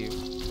as I leave.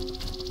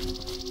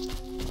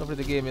 Hopefully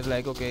the game is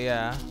like, okay,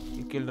 yeah,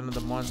 you killed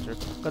another monster,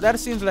 because that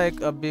seems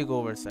like a big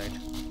oversight.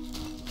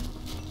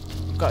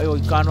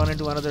 You can't run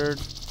into another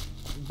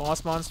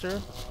boss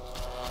monster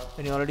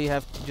when you already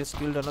have just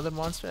killed another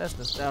monster as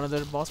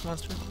another boss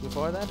monster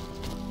before that.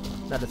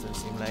 That doesn't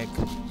seem like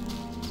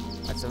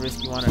that's a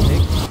risk you want to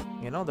take.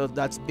 You know,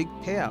 that's big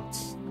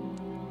payouts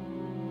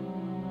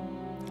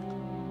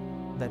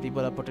that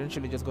people are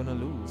potentially just going to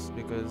lose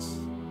because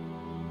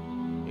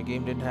your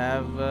game didn't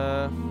have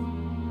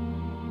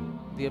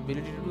the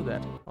ability to do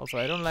that. Also,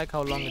 I don't like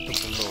how long it took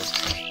to load.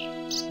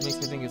 It makes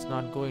me think it's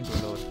not going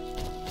to load.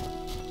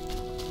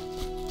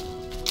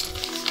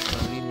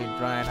 Leave me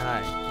dry and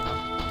high, you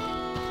know.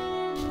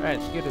 Right,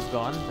 the kid is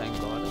gone, thank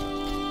God.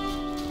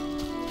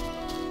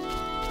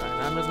 Right,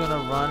 I'm just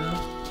gonna run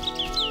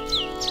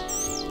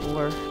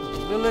over to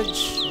the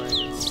village where I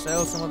can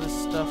sell some of this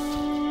stuff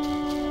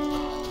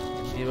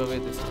and give away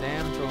this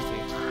damn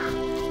trophy.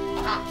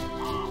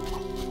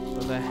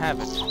 Because I have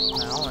it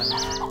now and I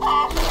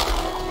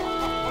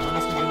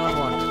honestly do not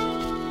want it.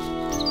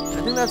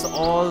 I think that's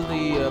all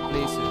the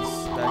places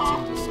that's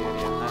in this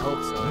area. I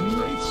hope so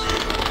anyway.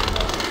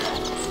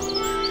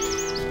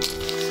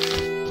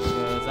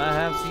 Because I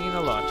have seen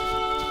a lot.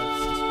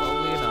 That's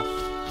probably enough.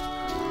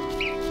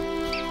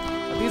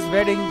 But these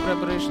wedding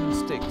preparation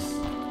sticks,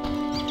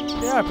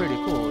 they are pretty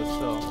cool,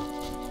 so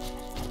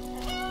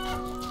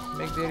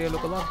make the area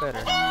look a lot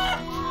better.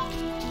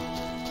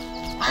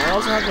 I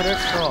also have the red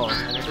straw,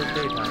 and it is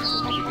daytime,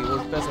 so maybe the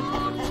old peasant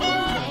woman is going to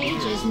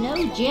Age is no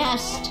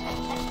jest.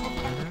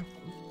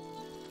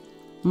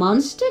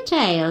 Monster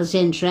tales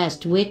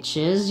interest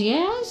witches,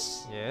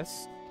 yes?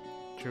 Yes.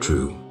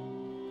 True.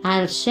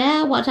 I'll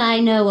share what I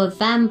know of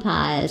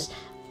vampires.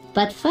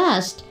 But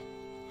first,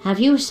 have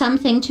you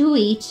something to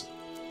eat?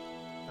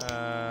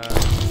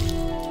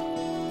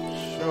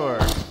 Sure.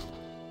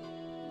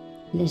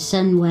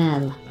 Listen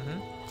well.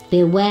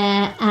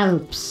 Beware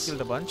Alps.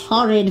 Killed a bunch.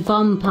 Horrid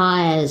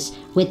vampires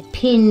with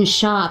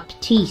pin-sharp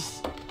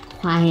teeth.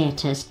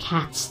 Quiet as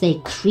cats,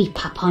 they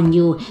creep upon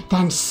you,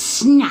 then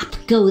snap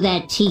go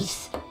their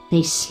teeth.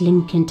 They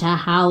slink into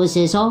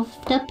houses,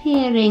 oft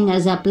appearing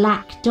as a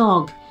black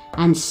dog,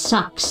 and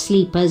suck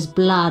sleepers'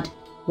 blood.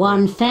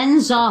 One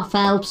fends off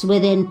Alps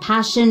with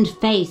impassioned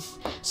faith.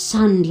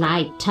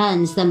 Sunlight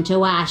turns them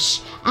to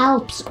ash.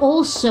 Alps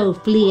also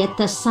flee at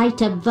the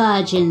sight of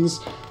virgins,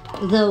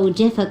 though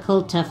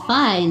difficult to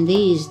find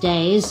these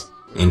days.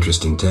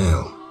 Interesting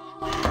tale.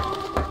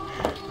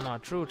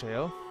 Not true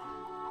tale.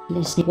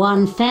 Listen,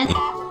 one fence.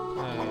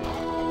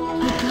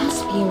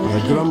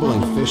 The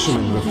grumbling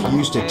fishermen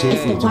refused to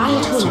take me to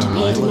Riot Blacktown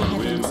wind appeared in the Island.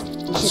 heavens.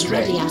 We should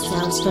ready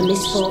ourselves for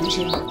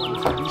misfortune.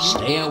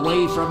 Stay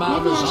away from our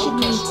Maybe I should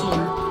meet results. him.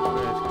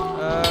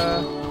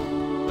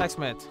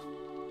 Blacksmith.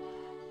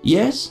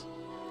 Yes?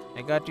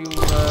 I got you,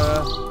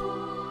 stuff,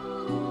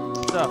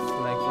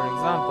 like for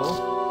example,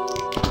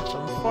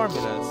 some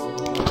formulas. I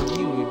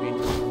knew you'd be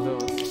interested in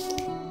those.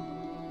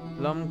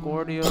 Plum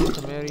cordial,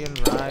 Tamarian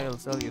rye, I'll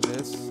sell you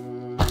this.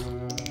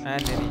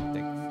 And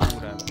anything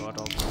food I've got,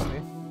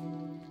 obviously.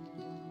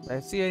 If I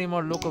see any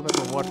more local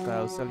pepper vodka,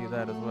 I'll sell you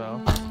that as well.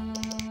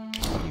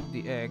 Keep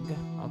the egg.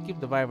 I'll keep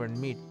the wyvern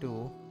meat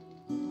too.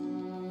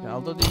 Yeah,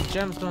 although these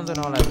gemstones and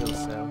all I will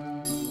sell.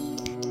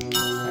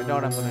 I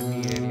doubt I'm gonna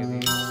need any of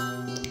these.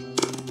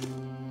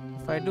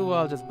 If I do,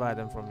 I'll just buy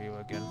them from you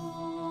again.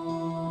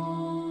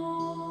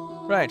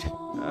 Right.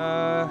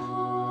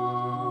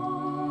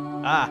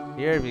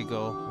 Here we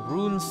go.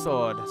 Rune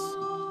sword.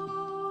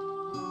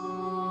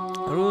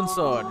 Rune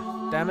sword.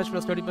 Damage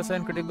plus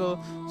 30%, critical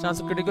chance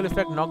of critical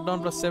effect, knockdown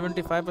plus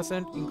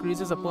 75%,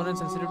 increases opponent's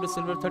sensitivity to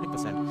silver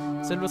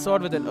 30%. Silver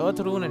sword with an earth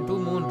rune and 2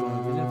 moon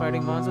runes. Used in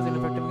fighting monsters,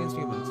 ineffective against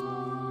humans.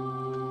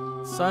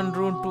 Sun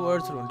rune, 2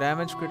 earth rune.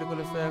 Damage, critical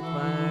effect,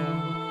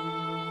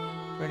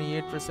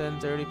 28%,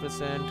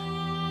 30%.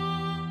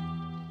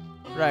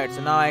 Right,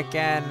 so now I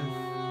can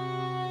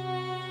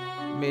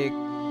make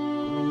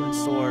rune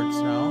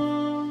swords now.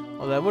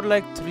 Although I would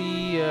like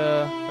 3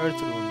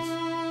 earth runes,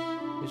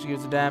 which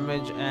gives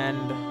damage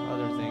and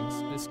other things.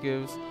 This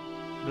gives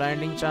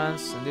blinding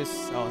chance, and this,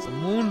 so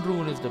moon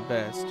rune is the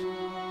best.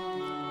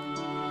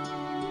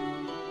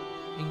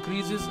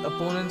 Increases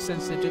opponent's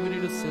sensitivity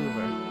to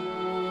silver.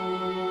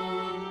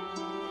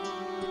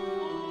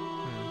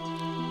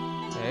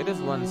 Yeah, it is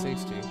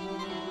 160.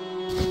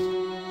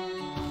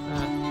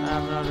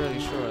 I'm not really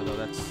sure though,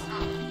 that's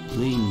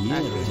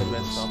actually the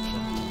best option.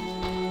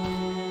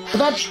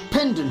 That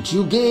pendant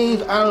you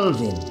gave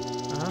Alvin.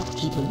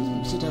 He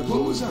believes it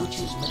overrules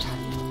Witch's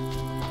medallion.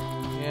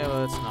 Yeah,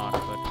 well, it's not,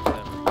 but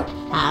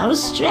How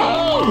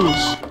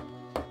strange!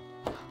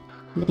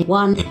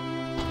 One. yeah.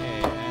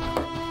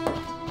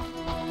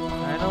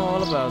 I know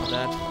all about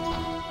that.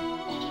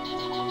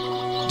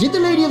 Did the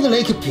Lady of the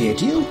Lake appear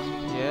to you?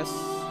 Yes.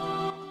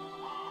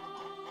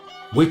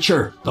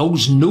 Witcher,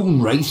 those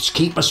noon wraiths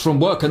keep us from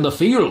working the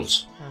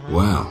fields.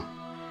 Wow.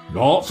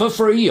 Not for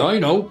free, I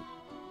know.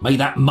 May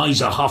that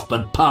miser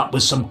Hoffman part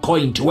with some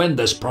coin to end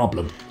this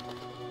problem.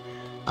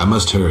 I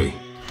must hurry.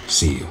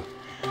 See you.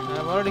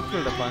 I've already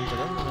killed a bunch of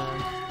them.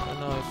 I don't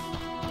know if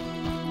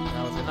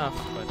that was enough,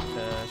 but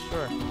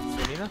sure.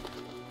 Selena?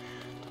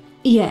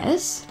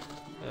 Yes?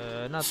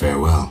 Not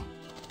Farewell.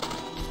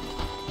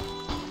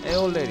 Hey,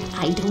 old lady.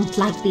 I don't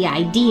like the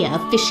idea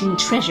of fishing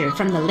treasure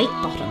from the lake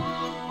bottom.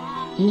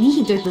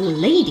 Neither the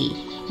lady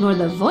nor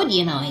the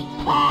Vodyanoi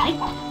would like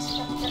that.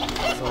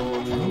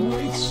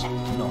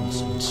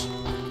 Nonsense.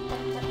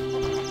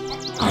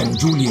 I'm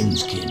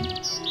Julian's kin.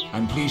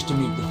 I'm pleased to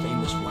meet the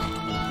famous white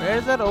woman.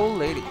 Where's that old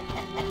lady?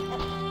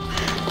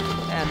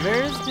 And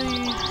where's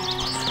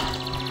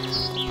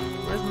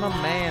my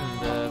man,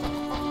 the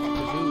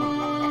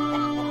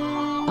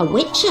dude? A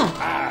witcher?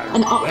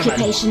 An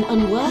occupation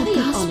unworthy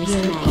of honest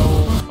men.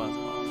 Oh, fuck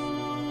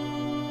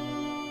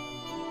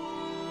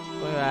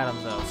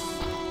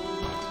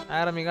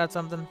Adam, you got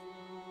something?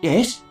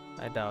 Yes?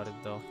 I doubt it,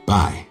 though.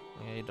 Bye.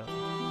 Yeah, you don't.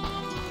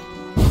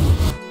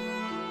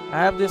 I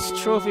have this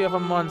trophy of a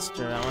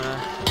monster. I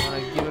wanna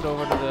give it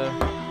over to the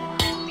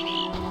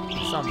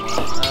someone.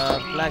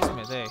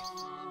 Blacksmith, hey.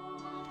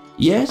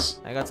 Yes?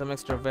 I got some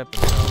extra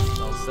weapons.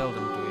 I'll sell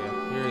them to you.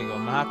 Here you go.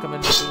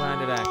 Mahakaman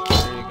two-handed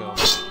axe. Here you go.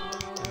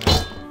 And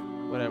then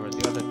whatever,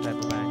 the other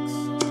type of axe.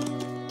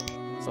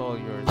 It's all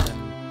yours.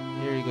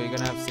 And here you go. You're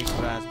gonna have 6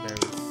 raspberries.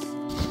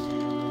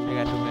 I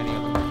got too many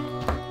of them.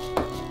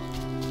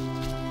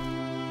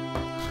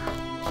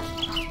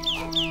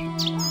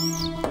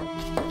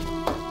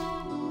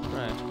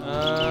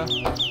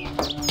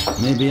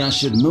 Maybe I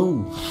should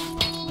move.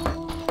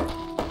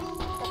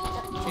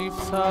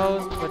 Chief's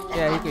house, but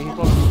yeah, he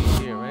probably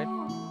be here, right?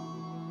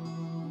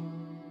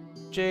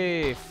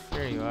 Chief,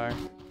 here you are.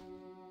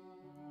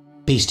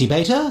 Beastie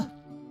Beta?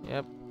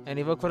 Yep.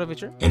 Any work for a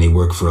witcher? Any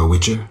work for a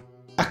witcher?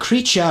 A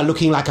creature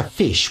looking like a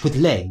fish with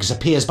legs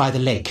appears by the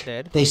lake.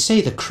 Dead. They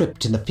say the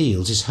crypt in the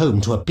fields is home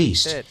to a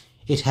beast. Dead.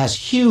 It has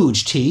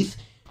huge teeth,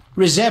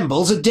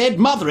 resembles a dead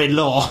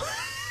mother-in-law.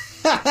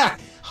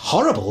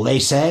 Horrible, they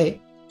say.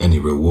 Any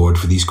reward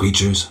for these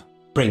creatures?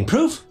 Bring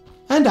proof,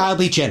 and I'll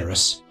be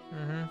generous.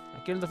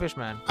 I killed the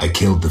fishman. I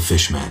killed the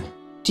fishman.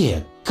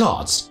 Dear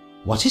gods,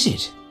 what is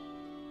it?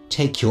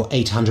 Take your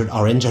 800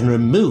 orange and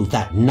remove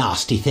that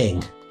nasty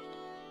thing.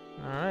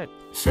 Alright.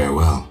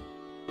 Farewell.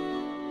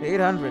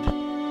 800. Oh,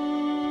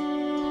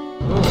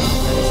 I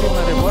received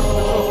my reward for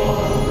the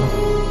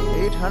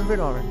trophy. 800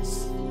 orange.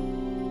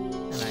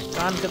 And I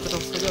can't get the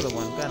trophy for the other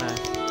one, can I?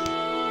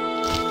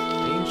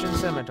 Ancient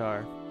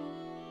scimitar.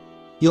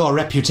 Your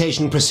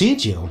reputation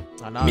precedes you.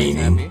 Oh, now he's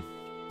happy.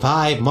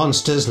 5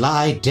 monsters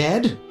lie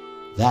dead.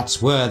 That's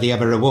worthy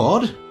of a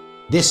reward.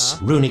 This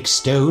runic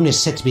stone is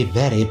said to be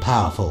very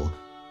powerful.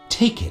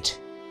 Take it.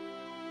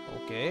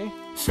 Okay.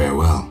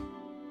 Farewell.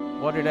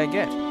 What did I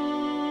get?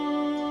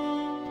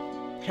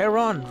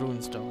 Heron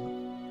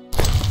runestone.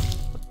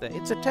 What the?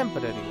 It's a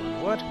temporary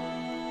one. What?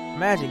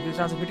 Magic. Increase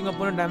chance of hitting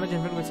opponent damage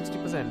and hit by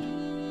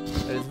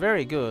 60%. That is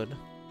very good.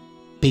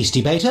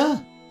 Beastie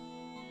Beta?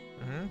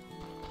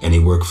 Any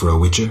work for a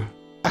witcher?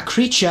 A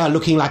creature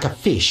looking like a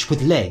fish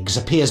with legs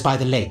appears by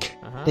the lake.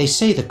 They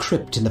say the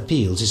crypt in the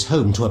fields is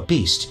home to a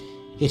beast.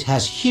 It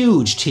has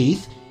huge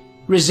teeth,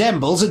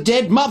 resembles a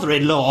dead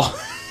mother-in-law.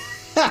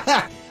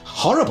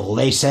 Horrible,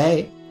 they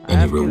say.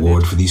 Any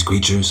reward for these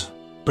creatures?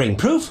 Bring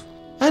proof,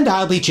 and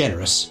I'll be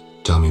generous.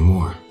 Tell me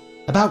more.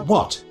 About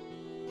what?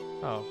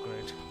 Oh,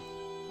 great.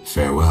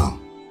 Farewell.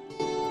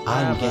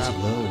 I'm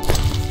getting low.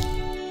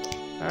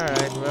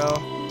 Alright, well,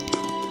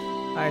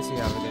 I see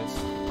how it is.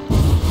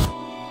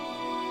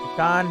 I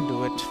can't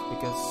do it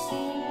because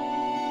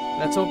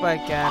let's hope I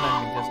can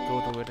and just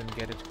go to it and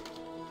get it.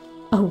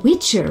 A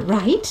witcher,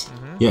 right?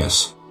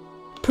 Yes.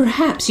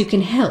 Perhaps you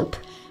can help.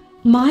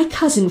 My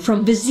cousin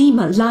from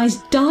Vizima lies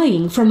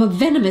dying from a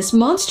venomous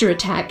monster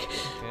attack.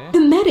 Okay.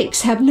 The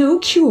medics have no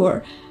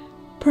cure.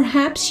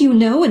 Perhaps you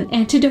know an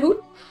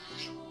antidote?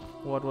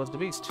 What was the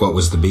beast? What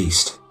was the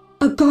beast?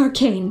 A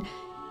garcane.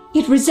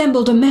 It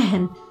resembled a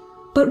man,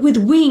 but with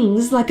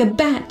wings like a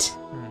bat.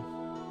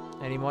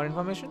 Any more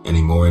information?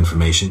 Any more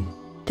information?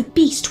 The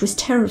beast was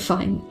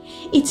terrifying.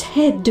 Its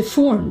head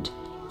deformed.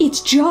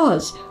 Its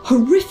jaws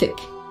horrific.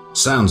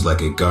 Sounds like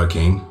a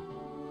garcane,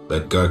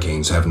 but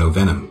garcanes have no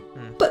venom.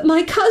 But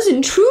my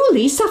cousin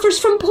truly suffers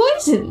from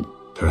poison.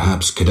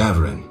 Perhaps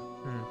cadaverine.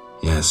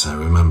 Yes, I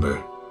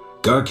remember.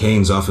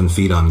 Garcanes often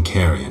feed on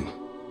carrion.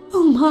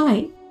 Oh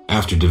my.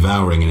 After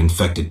devouring an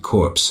infected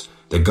corpse,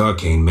 the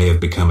garcane may have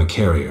become a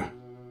carrier.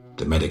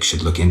 The medic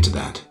should look into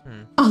that.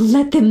 I'll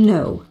let them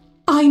know.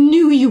 I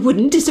knew you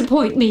wouldn't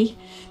disappoint me.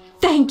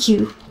 Thank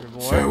you.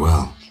 Reward?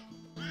 Farewell.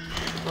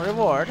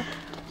 Reward?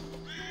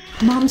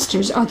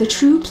 Monsters are the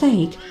true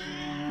plague.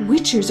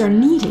 Witchers are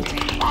needed.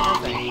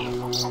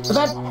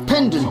 That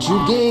pendant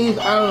you gave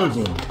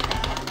Alvin.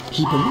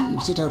 He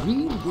believes it a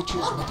real witch's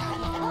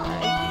medallion.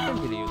 I can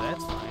believe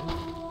that's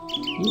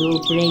fine.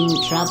 You bring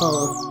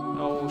trouble.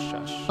 Oh,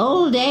 shush.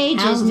 Old age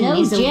is Alvin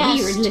no is a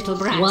jest. weird little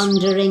brat.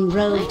 Wandering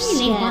rogues I really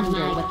scare wonder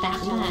my what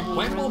that lad.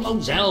 When will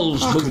those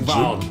elves Could move you?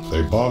 on?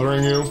 They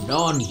bothering you?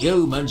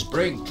 Non-humans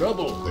bring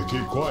trouble. They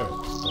keep quiet.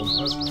 Don't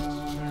touch them.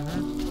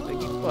 They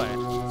keep quiet.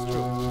 It's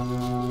true.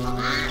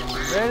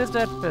 Where is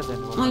that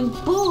peasant woman? I'm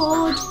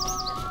bored.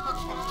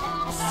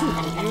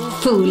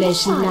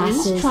 Foolish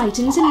lasses.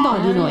 Tritons and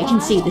Volunoi can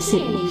see the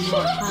city.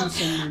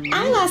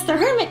 I asked the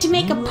hermit to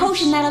make a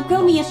potion that'll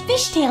grow me a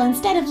fishtail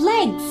instead of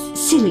legs.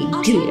 Silly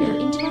dear.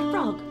 Into a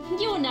frog.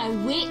 You're no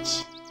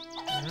witch.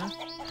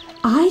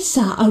 I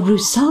saw a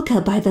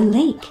Rusalka by the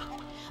lake,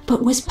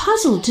 but was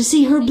puzzled to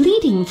see her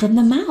bleeding from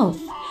the mouth.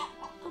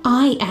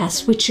 I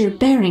asked Witcher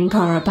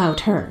Berengar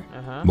about her.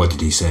 What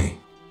did he say?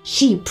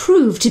 She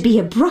proved to be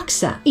a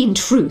Bruxa in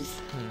truth.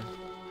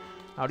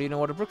 How do you know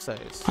what a Bruxa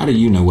is? How do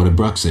you know what a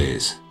Bruxa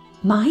is?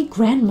 My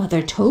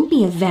grandmother told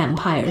me of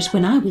vampires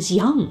when I was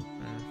young.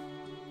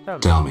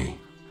 Tell me.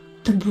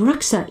 The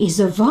Bruxa is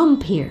a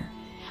vampire.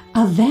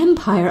 A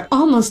vampire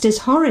almost as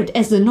horrid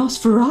as the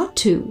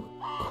Nosferatu.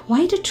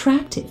 Quite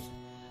attractive.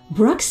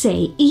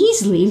 Bruxay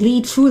easily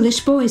lead foolish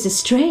boys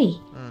astray.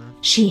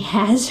 She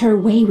has her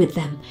way with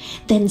them,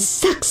 then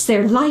sucks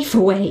their life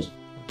away.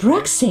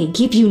 Bruxay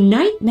give you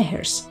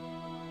nightmares.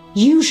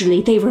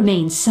 Usually they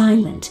remain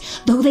silent,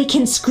 though they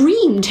can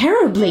scream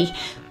terribly.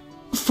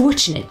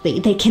 Fortunately,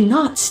 they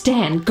cannot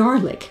stand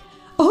garlic.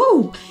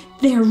 Oh,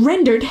 they're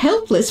rendered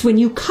helpless when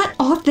you cut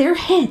off their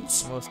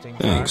heads.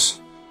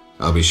 Thanks.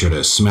 I'll be sure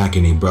to smack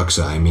any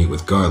Bruxa I meet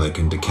with garlic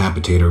and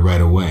decapitate her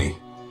right away.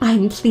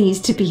 I'm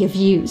pleased to be of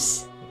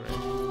use.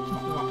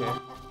 Okay.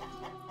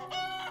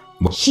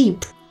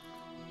 Sheep.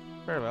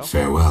 Farewell.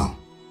 Farewell.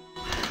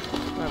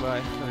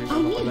 Bye-bye.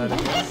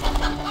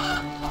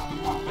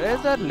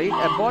 Where's that lady?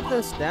 I bought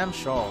this damn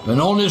shawl. An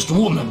honest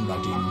woman,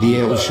 Nadine. The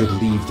elves should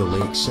leave the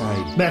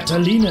lakeside.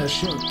 Bertalina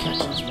should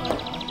catch us by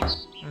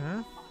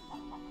eye.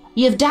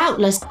 You've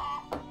doubtless...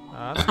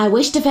 I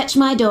wish to fetch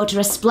my daughter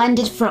a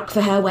splendid frock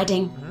for her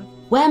wedding.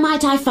 Where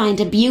might I find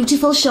a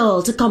beautiful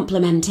shawl to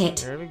complement it?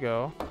 Here we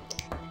go.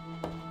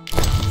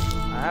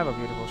 I have a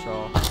beautiful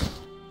shawl.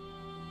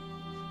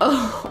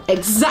 Oh,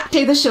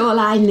 exactly the shawl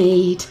I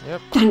need.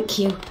 Yep. Thank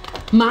you.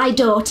 My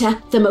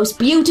daughter, the most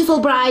beautiful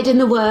bride in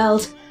the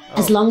world.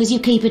 As long as you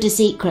keep it a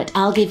secret,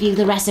 I'll give you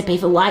the recipe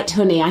for white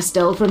honey I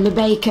stole from the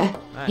baker.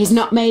 Nice. He's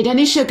not made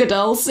any sugar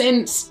dolls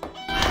since.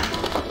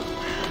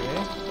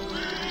 Okay.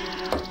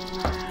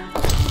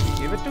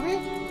 Give it to me?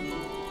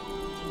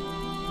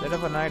 Set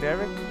up a night,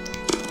 Eric.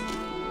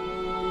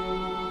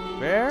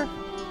 Where?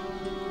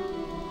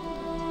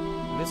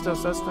 List of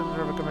suspects,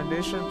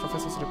 recommendation,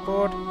 professor's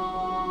report,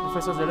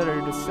 professor's letter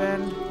ready to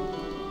send,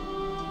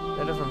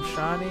 letter from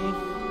Shani,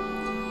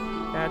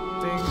 cat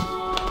thing.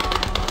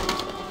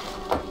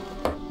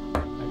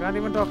 I can't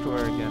even talk to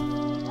her again.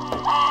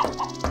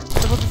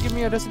 It's supposed to give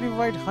me a recipe of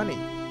white honey.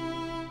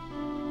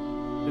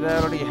 Did I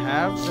already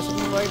have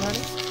recipe of white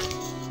honey?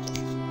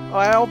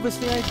 Oh,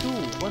 obviously I do.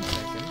 1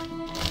 second.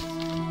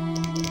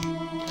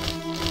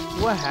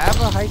 Do I have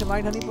a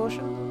white honey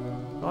potion?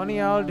 Honey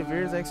owl, De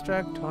Vere's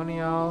extract, honey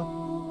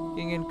owl,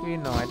 king and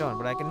queen. No, I don't,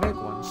 but I can make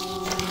one.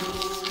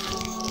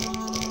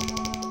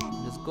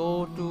 Just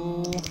go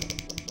to...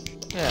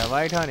 Yeah,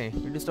 white honey.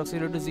 Reduce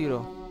toxicity to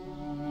 0.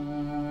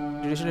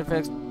 Duration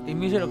effects,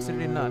 immediate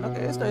toxicity none.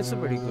 Okay, it's a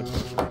pretty good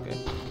potion. Okay.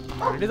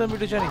 It is a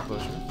mutagenic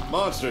potion.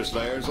 Monster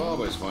slayers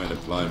always find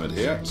employment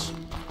here.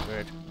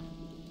 Great.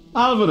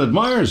 Alvin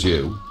admires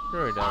you.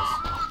 Sure it does.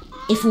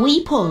 If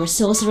we pour a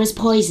sorcerer's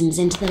poisons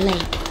into the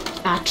lake,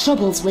 our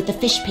troubles with the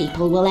fish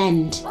people will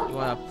end. You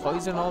wanna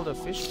poison all the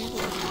fish people?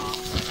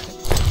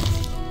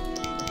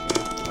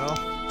 Well.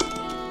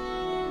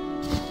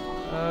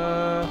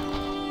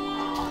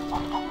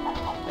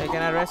 Hey,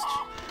 can I rest?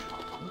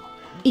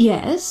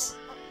 Yes.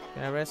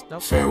 Can I rest?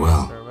 Nope.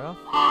 Farewell. Farewell.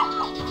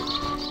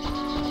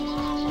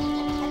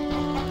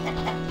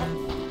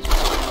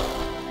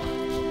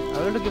 I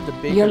want to give the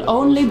bacon. You'll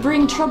only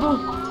bring trouble.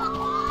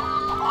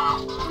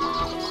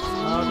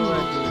 How do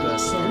I do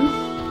that?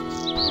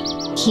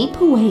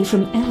 Keep away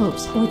from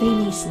elves or they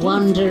may steal.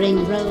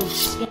 Wandering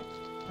roads.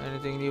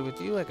 Anything new with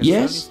you? I can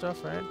Yes. sell you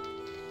stuff, right?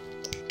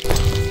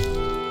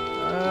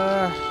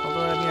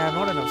 Although I mean I have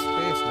not enough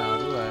space now,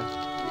 do I?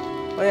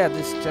 Oh yeah,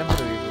 this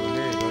temporary rule.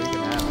 There you go. You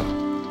can have it.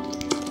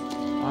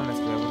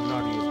 Honestly, I would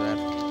not use that.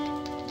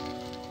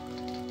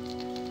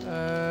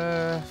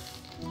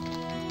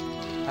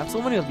 I have so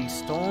many of these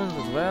stones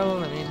as well.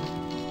 I mean,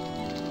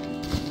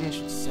 maybe I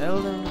should sell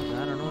them.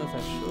 I don't know if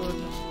I should.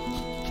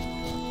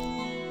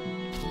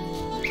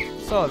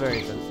 It's all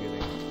very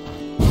confusing.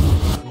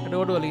 I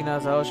go to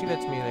Alina's house. She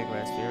lets me like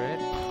rest here,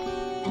 right?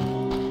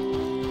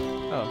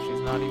 Oh,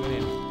 she's not even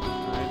in.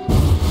 Alright.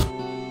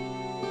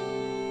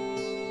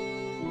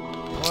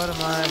 What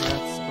am I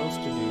not supposed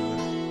to do?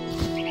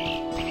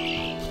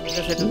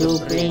 You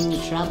bring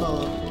trouble.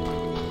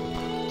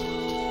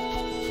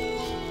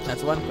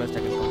 That's one quest I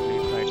can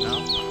complete right now.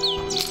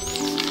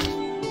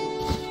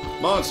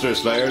 Monster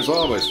slayers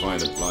always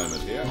find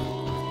employment here.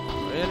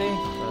 Really?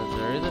 Because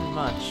there isn't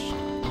much.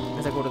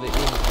 Unless I go to the inn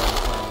for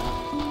employment.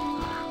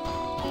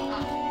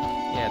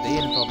 Yeah, the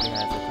inn probably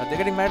has it. Are they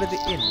getting married at the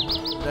inn?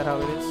 Is that how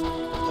it is?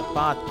 The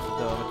path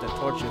with the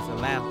torches, the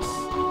lamps,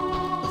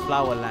 the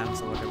flower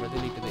lamps or whatever, they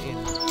lead to the inn.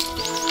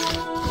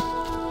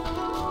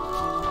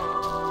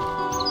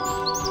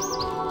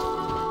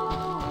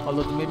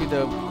 Although maybe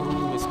the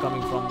groom is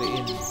coming from the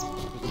inn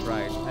with the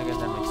bride. I guess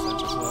that makes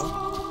sense as well.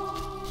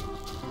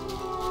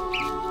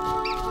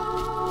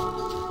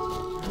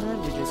 And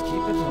we just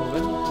keep it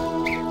moving.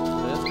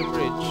 There's the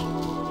bridge.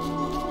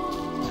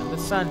 And the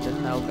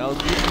Santon. I'll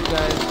give you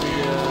guys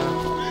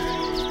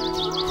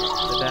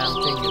the damn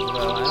thing as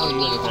well. I know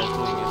you guys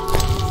doing it.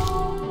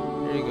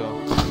 Here you go.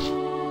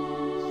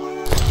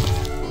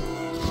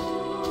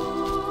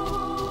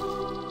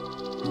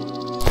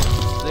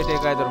 They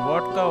take either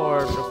vodka or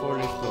the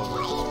 4-leaf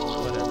clover.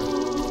 Whatever.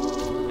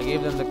 I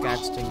gave them the cat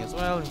sting as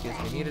well in case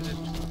they needed it.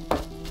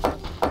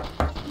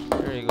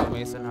 There you go,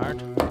 Mason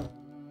Hart.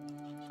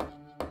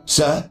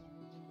 Sir?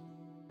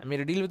 I made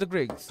a deal with the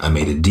Griggs. I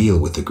made a deal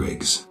with the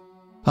Griggs.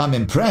 I'm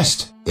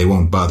impressed. They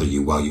won't bother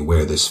you while you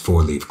wear this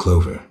 4-leaf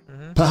clover.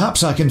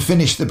 Perhaps I can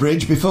finish the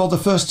bridge before the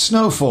first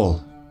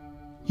snowfall.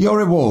 Your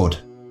reward.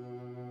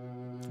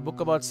 Book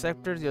about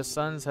sectors, your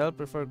son's help,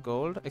 prefer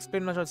gold.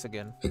 Explain my choice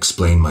again.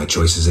 Explain my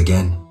choices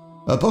again.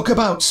 A book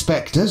about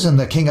spectres and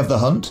the king of the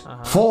hunt,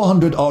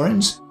 400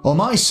 orens, or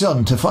my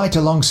son to fight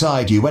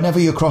alongside you whenever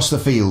you cross the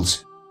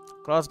fields.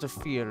 Cross the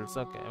fields,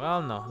 okay.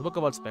 Well, no. The book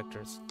about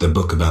spectres. The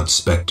book about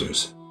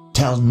spectres.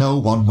 Tell no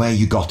one where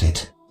you got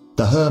it.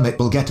 The hermit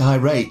will get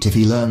irate if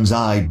he learns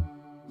I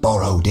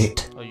borrowed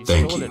it. Oh, you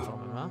Thank stole you. it from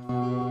him, huh?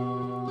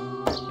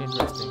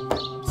 Interesting.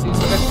 See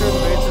spectres,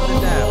 raids in the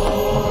dam.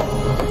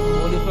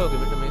 Holy flow,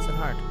 give it to Mason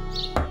Hart.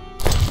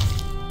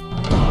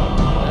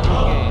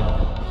 Level gained.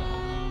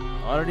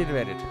 Already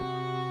read it.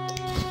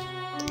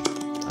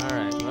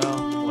 Alright, well,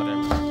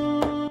 whatever.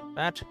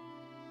 That?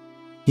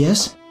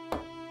 Yes? No.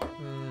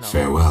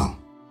 Farewell.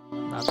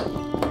 Nothing.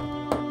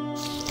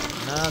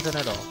 Nothing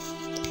at all.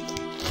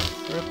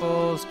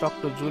 Ripples, talk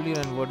to Julian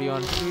and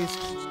Vodion Priest.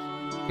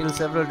 Kill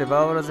several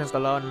devourers and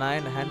allow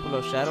 9, a handful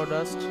of shadow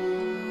dust.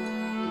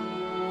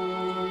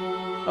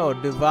 Oh,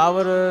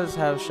 devourers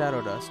have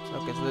shadow dust.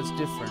 Okay, so that's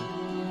different.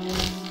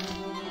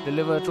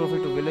 Deliver a trophy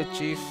to village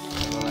chief.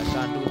 Well, I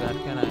can't do that,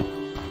 can I?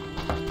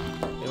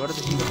 Hey, what is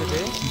the heat of the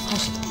day?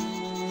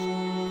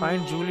 Impossible.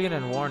 Find Julian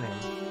and warn him.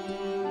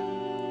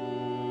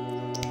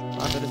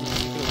 Ah, that is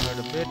heard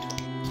a bit.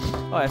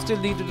 Oh, I still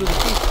need to do the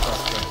feast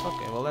process.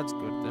 Okay, well that's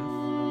good then.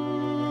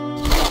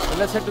 But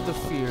let's head to the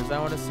fields. I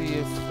want to see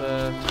if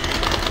the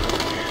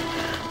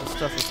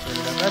stuff is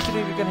filled up.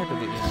 Actually, we can head to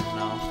the inn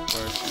now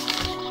first.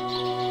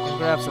 And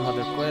grab some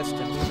other quest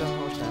and do them.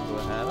 How much time do I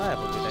have? I have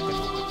a bit. I can do a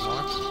bit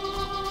more.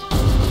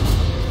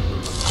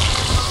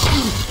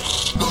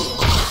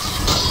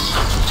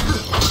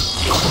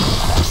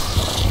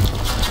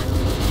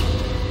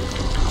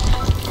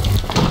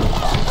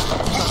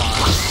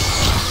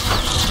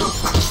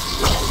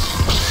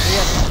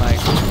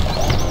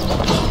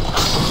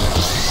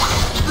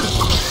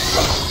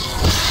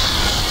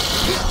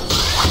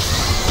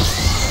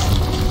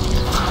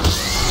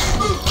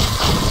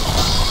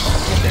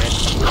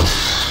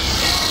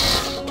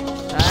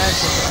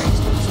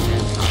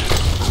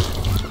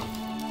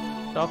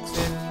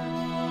 Toxin,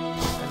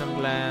 venom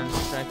glands,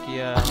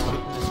 trachea,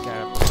 chitinous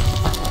carapace.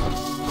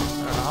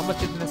 I don't know how much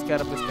chitinous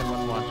carapace can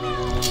one want.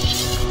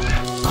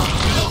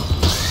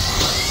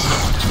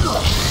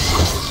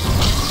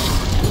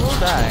 You will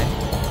die.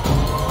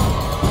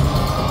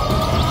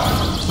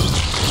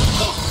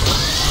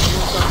 You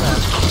will come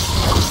back.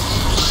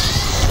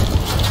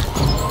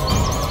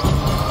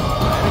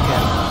 Try it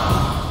again.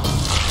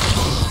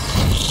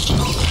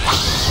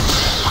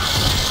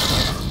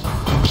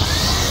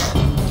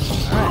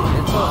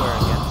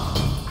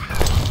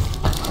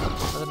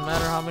 Doesn't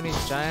matter how many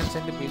giant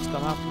centipedes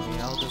come after me,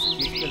 I'll just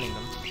keep killing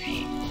them.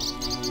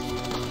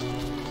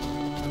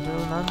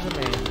 Until none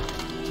remain.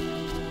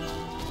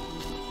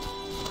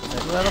 I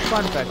do have a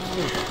contract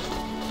too.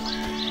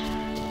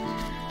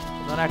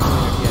 It's not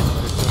activated yet,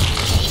 but it's just...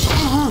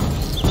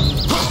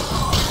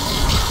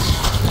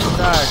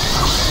 Start.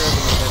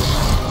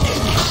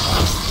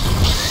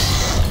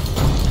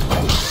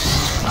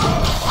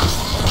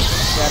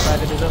 That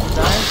either deserve to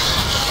die?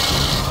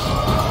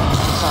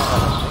 Found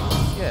out, I think.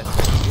 Yes.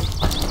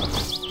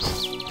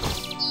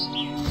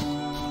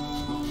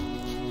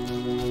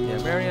 Yeah,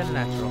 very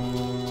unnatural.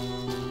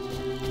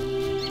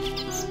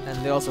 And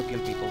they also kill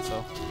people,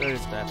 so there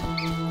is that.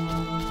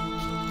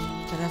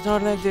 And it's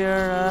not like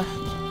they're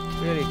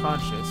really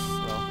conscious.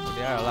 Well,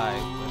 they are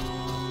alive, but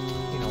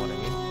you know what I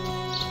mean.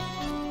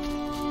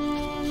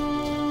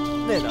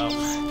 They know.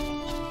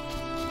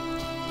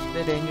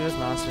 They're dangerous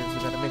monsters. We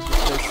gotta make this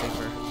place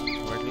safer,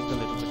 or at least a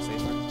little bit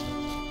safer.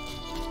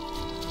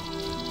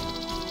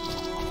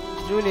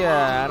 Julia,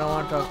 I don't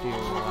want to talk to you,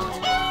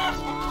 honestly.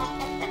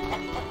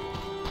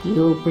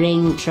 You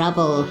bring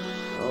trouble.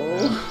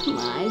 Oh,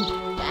 my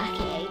back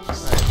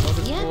aches. Alright,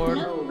 notice Yet board.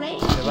 no rain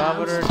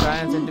Devourer, clouds.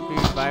 giant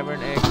centipede,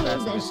 wyvern egg,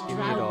 basilisk. Give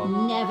me it all.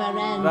 Never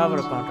ends.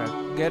 Devourer contract.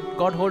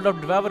 Got hold of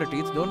devourer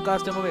teeth, don't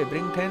cast them away.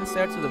 Bring 10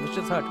 sets to the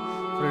witch's hut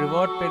for a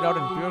reward paid out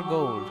in pure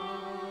gold.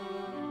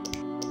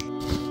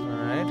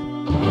 Alright.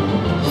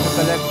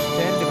 Collect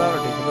 10 devourer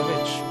teeth for the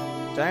witch.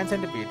 Giant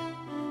centipede.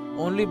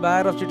 Only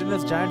buyer of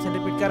chitinous giant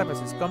centipede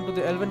carapaces. Come to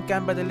the elven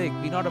camp by the lake.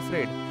 Be not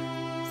afraid.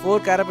 4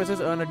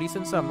 carapaces earn a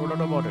decent sum. No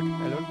doubt about it.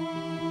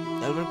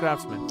 Elven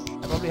craftsman.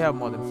 I probably have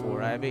more than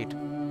 4. I have 8.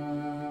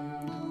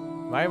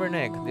 Wyvern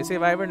egg. They say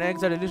wyvern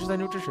eggs are delicious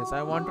and nutritious.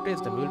 I want to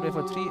taste them. We will pay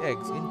for 3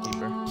 eggs.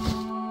 Innkeeper.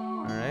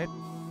 Alright.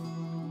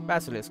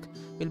 Basilisk.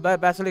 We'll buy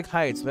basilisk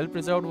hides. Well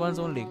preserved ones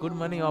only. Good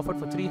money offered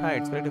for 3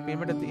 hides. Collect a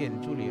payment at the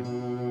inn. Julian.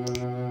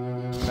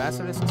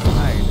 Basilisk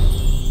hide.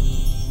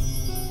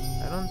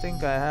 I don't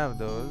think I have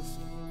those.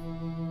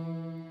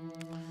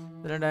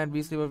 Then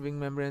beastly wing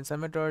membrane,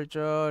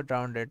 semi-torture,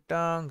 drowned dead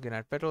tongue,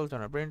 gnat petals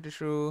on a brain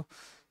tissue,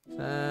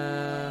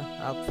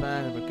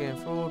 Alpfang, became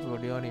fruit,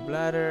 Vodioni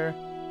bladder.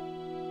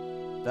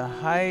 The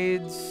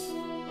hides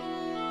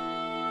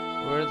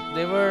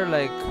they were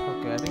like,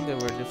 okay, I think they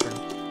were different.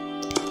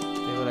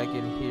 They were like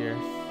in here.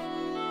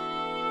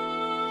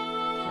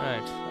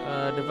 Right.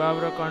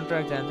 Devourer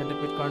contract, Jansen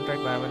Repeat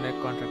contract, Wyvern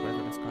contract,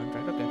 Residence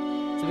contract. Okay.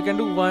 So we can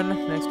do one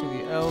next to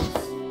the elves.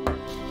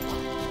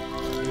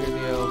 Here are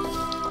the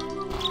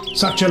elves.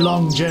 Such a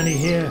long journey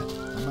here.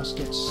 I must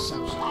get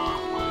soused.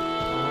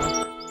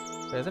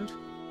 Present?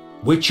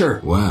 Witcher.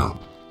 Wow.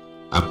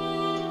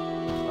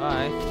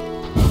 Bye.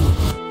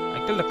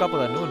 I killed a couple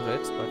of noon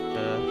rats, but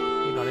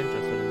you're not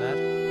interested in that.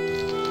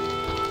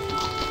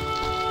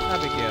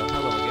 Abigail,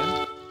 hello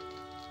again.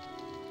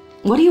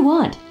 What do you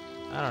want?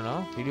 I don't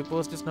know. Did you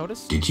post this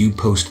notice? Did you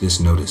post this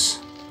notice?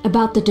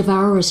 About the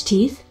Devourer's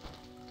teeth?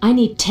 I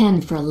need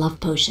 10 for a love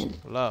potion.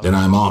 Love. Then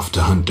I'm off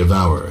to hunt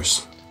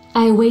devourers.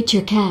 I await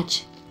your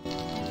catch. You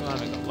want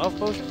to make a love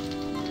potion?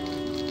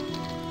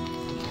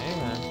 Okay,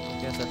 I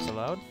guess that's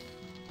allowed.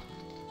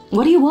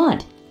 What do you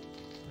want?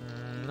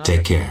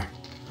 Take care.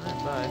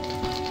 Alright, bye.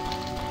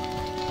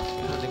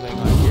 There's nothing going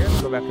on here.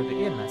 Let's go back to the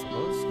inn, I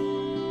suppose.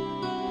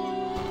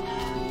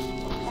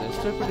 So I'm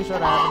still pretty sure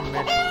I haven't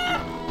met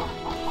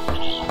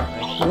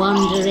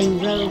Wandering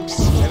rogues.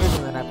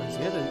 everything that happens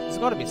here. There's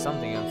got to be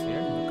something else here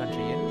in the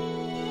country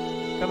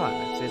inn. Come on,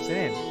 it's an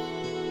inn.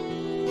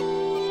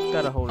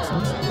 Gotta hold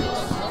something.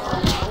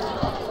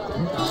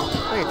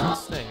 Wait,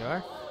 there you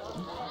are.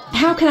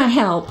 How can I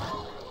help?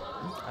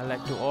 I'd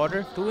like to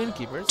order 2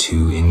 innkeepers.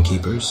 2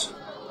 innkeepers?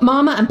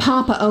 Mama and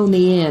Papa own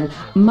the inn.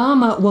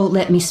 Mama won't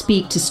let me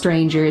speak to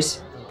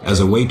strangers. As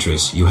a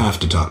waitress, you have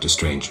to talk to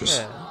strangers.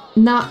 Yeah.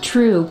 Not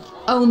true.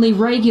 Only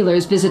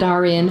regulars visit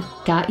our inn.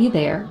 Got you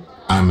there.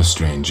 I'm a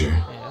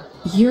stranger.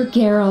 You're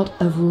Geralt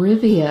of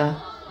Rivia.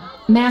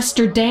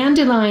 Master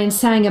Dandelion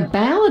sang a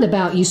ballad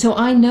about you, so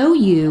I know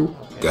you.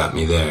 Got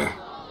me there.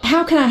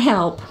 How can I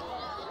help?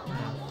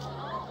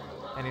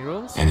 Any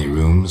rooms? Any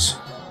rooms?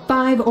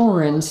 5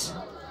 orens.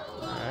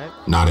 Alright.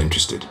 Not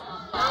interested.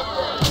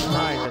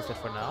 Not interested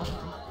for now.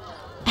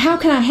 How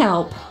can I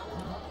help?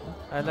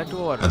 I'd like to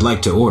order. I'd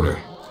like to order.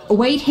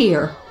 Wait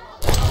here.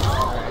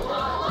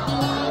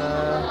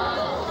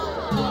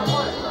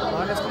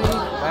 Honestly,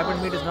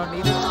 rabbit meat is not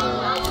needed, so...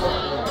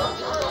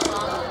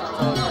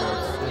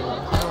 You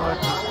know what?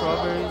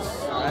 Strawberries,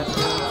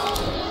 raspberries...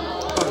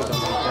 Probably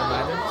don't need them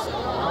either, so...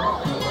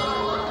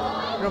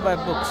 You don't buy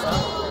books,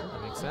 huh?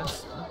 That makes sense.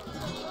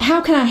 How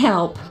can I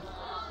help?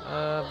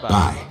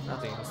 Bye.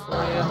 Nothing else for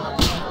you.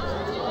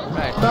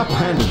 Right. That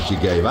pendant you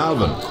gave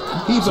Alvin.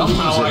 He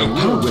believes in a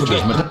real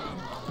witch's meta.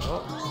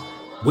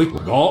 Wait,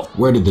 what?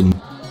 Where did the...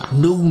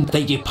 No,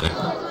 they did.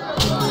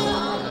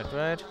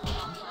 Right.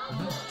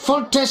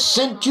 Foltest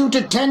sent you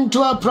to tend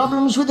to our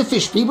problems with the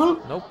fish people?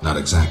 Nope. Not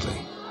exactly.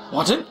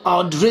 What an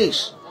odd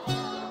race.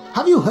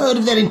 Have you heard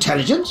of their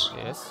intelligence?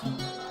 Yes.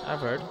 I've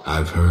heard.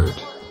 I've heard.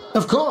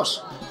 Of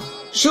course.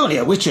 Surely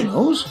a witcher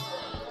knows.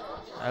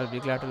 I'll be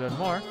glad to learn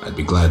more. I'd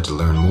be glad to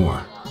learn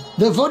more.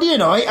 The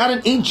Vodianoi are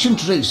an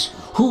ancient race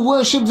who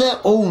worship their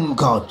own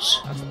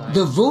gods.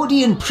 The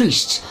Vodian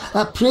priests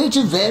are prey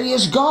to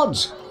various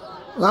gods.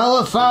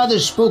 Our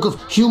fathers spoke of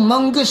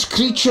humongous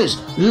creatures,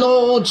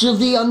 lords of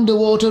the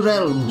underwater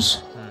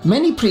realms.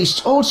 Many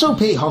priests also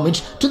pay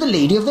homage to the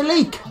Lady of the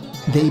Lake.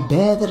 They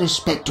bear the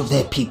respect of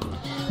their people,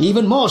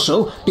 even more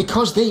so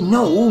because they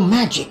know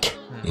magic.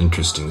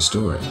 Interesting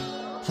story.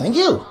 Thank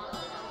you.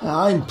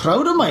 I'm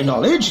proud of my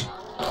knowledge.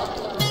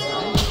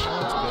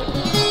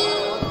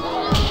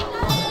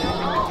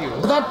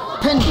 That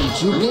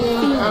pendant you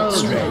gave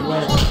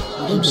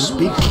Alvin. You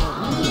speak.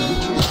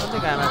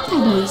 I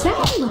know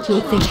exactly what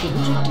you're thinking,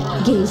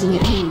 gazing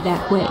at me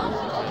that way.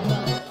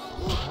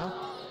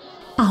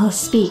 I'll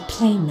speak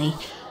plainly.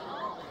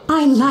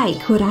 I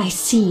like what I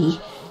see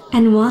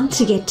and want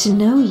to get to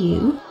know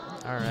you.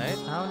 Alright,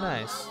 how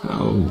nice.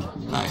 Oh,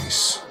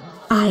 nice.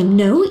 I'm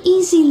no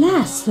easy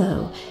lass,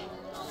 though.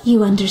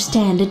 You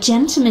understand a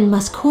gentleman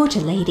must court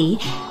a lady,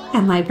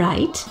 am I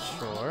right?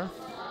 Sure.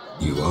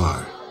 You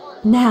are.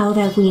 Now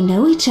that we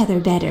know each other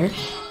better,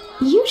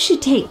 you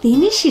should take the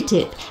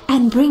initiative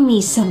and bring me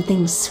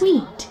something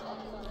sweet.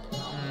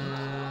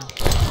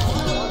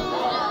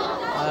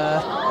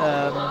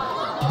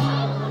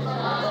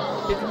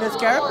 Bitterness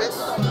carapace?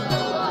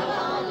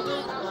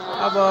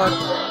 How about,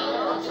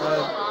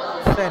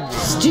 friendly?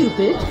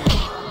 Stupid.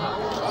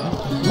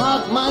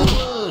 Mark my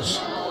words.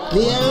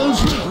 The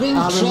elves will bring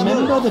I'll trouble.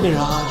 remember the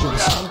mirage of the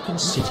sunken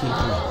city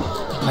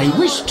forever. I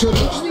wish to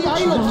reach the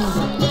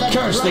island.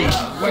 Curse these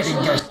wedding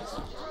guests.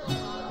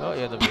 Oh,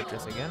 you're the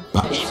waitress again.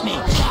 Hit me.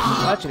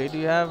 Actually, do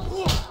you have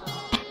any,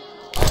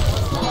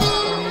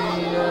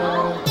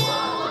 no.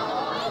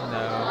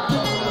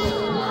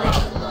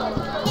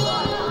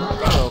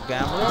 Hello,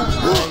 gambler.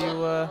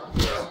 Are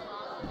you,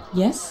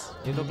 Yes?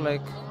 you look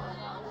like...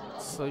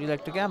 So you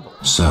like to gamble?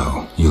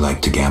 So, you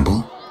like to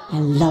gamble? I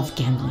love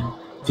gambling.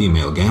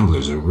 Female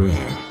gamblers are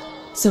rare.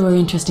 So are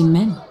interesting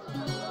men.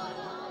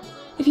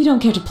 If you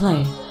don't care to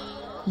play,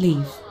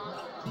 leave.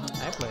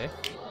 I play.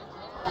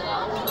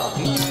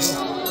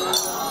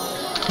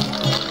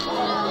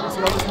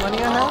 See all this money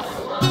I have?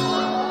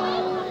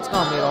 It's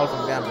not made all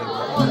from gambling, but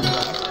it's a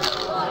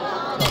lot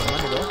of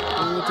money though.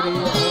 2, 3,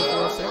 4,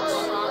 4, 6.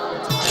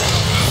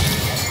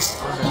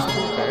 There's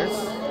 2 pairs.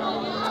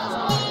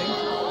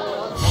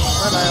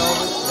 But I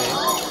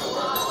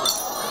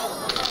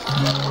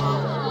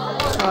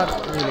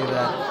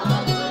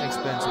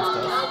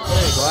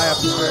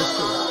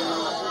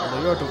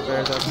Although your 2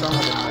 pairs are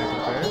stronger than my 2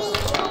 pairs.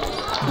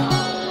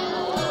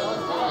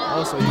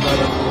 Also, you got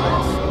a blue leg,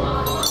 so...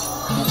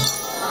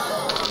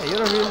 Yeah,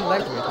 you're a real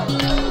lightweight.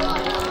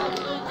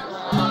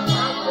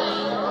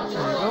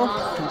 There you go,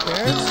 2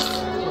 pairs.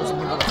 Closing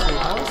in on the full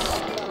house.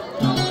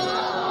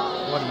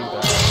 What do you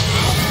got?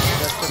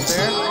 Just a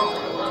pair?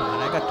 Come on,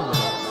 I got 2 of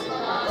those.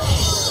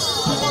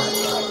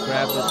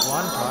 Grab this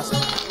one, toss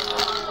it.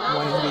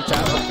 1 in each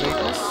chance of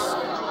greatness.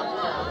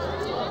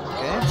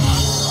 Okay.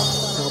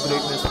 No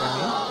greatness for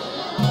me.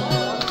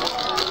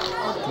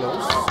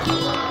 Close.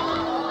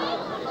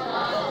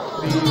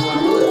 3, 1,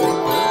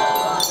 2.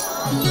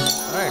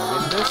 Alright,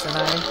 win this and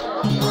I'm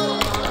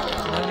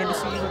going to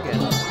see you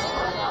again.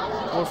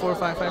 4, 4,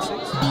 5, 5, 6.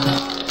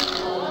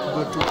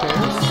 Good 2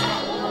 pairs.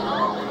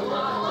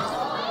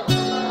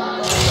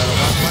 Got a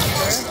 1, 1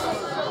 pair.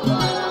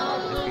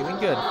 It's feeling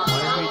good. 1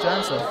 in 3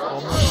 chance of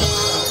almost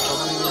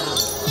probably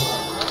losing.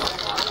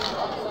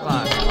 Come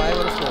on, 5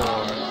 out of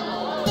 4.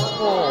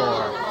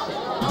 4.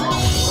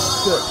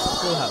 Good.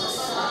 Full house.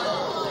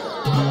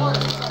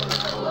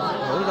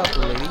 Hold it up,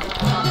 lady.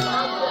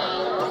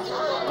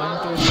 1,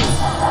 2, 3.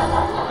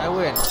 I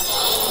win. Oh,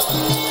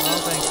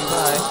 thank you.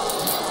 Bye.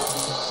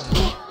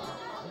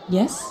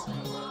 Yes?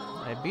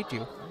 I beat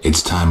you.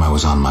 It's time I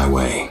was on my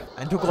way.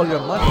 And took all your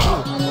money too.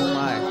 Oh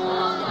my.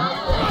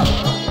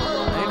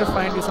 I need to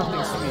find you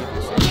something sweet,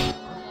 you see.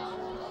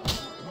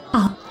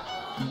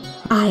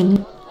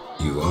 I'm...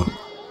 You won't.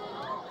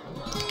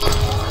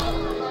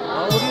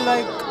 Would you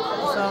like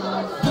some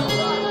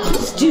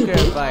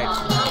stupid bite?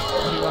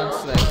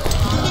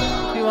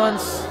 He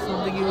wants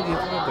something you would give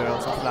to a girl,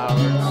 some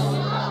flowers.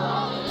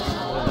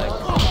 Like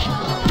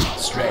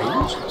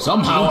strange.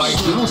 Somehow I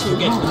still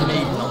forget the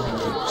name of the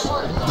roots.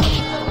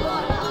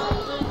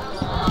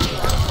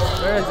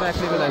 Where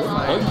exactly will I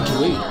find Point to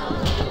eat.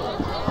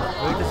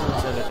 Wait, doesn't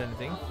sell it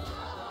anything.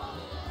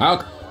 How?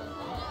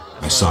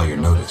 I saw your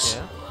notice.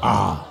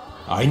 Ah,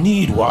 I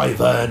need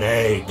wyvern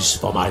eggs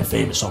for my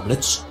famous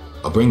omelets.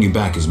 I'll bring you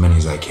back as many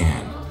as I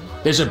can.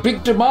 There's a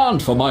big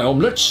demand for my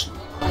omelets.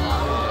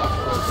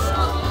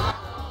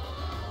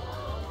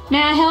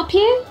 May I help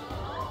you?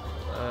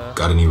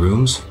 Got any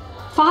rooms?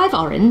 5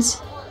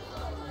 orens.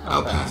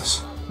 I'll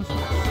pass.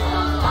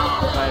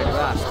 Why did you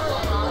ask?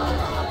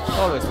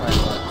 Always find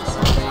one.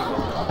 There you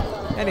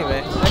go. Anyway,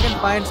 if I can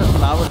find some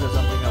flowers or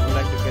something, I would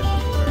like to get them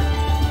to her.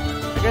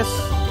 I guess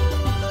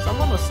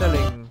someone was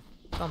selling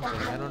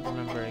something. I don't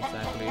remember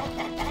exactly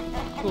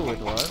who it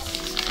was.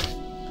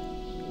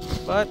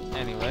 But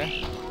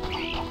anyway.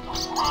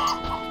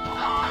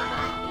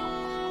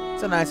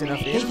 It's a nice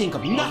enough inn.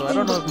 Although I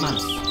don't know if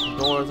these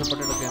doors are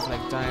protected against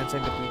like giant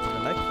centipedes and the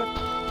like, but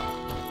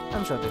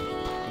I'm sure they do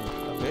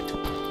a bit of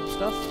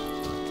stuff.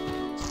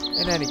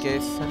 In any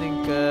case, I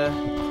think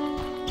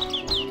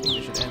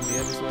we should end the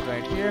episode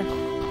right here.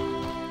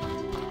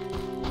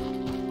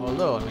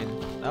 Although, I mean,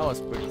 that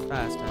was pretty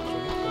fast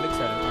actually. The looks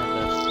at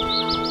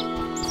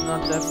it's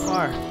not that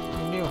far.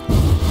 Who knew?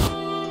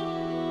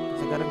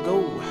 'Cause I gotta go.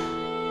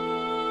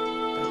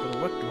 Gotta go to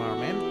work tomorrow,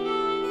 man.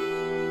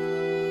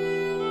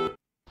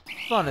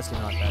 It's honestly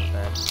not that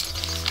bad.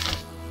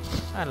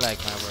 I like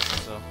my work,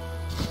 so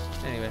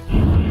anyway,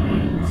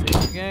 save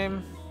the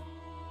game,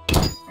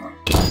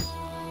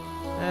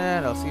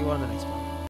 and I'll see you on the next one.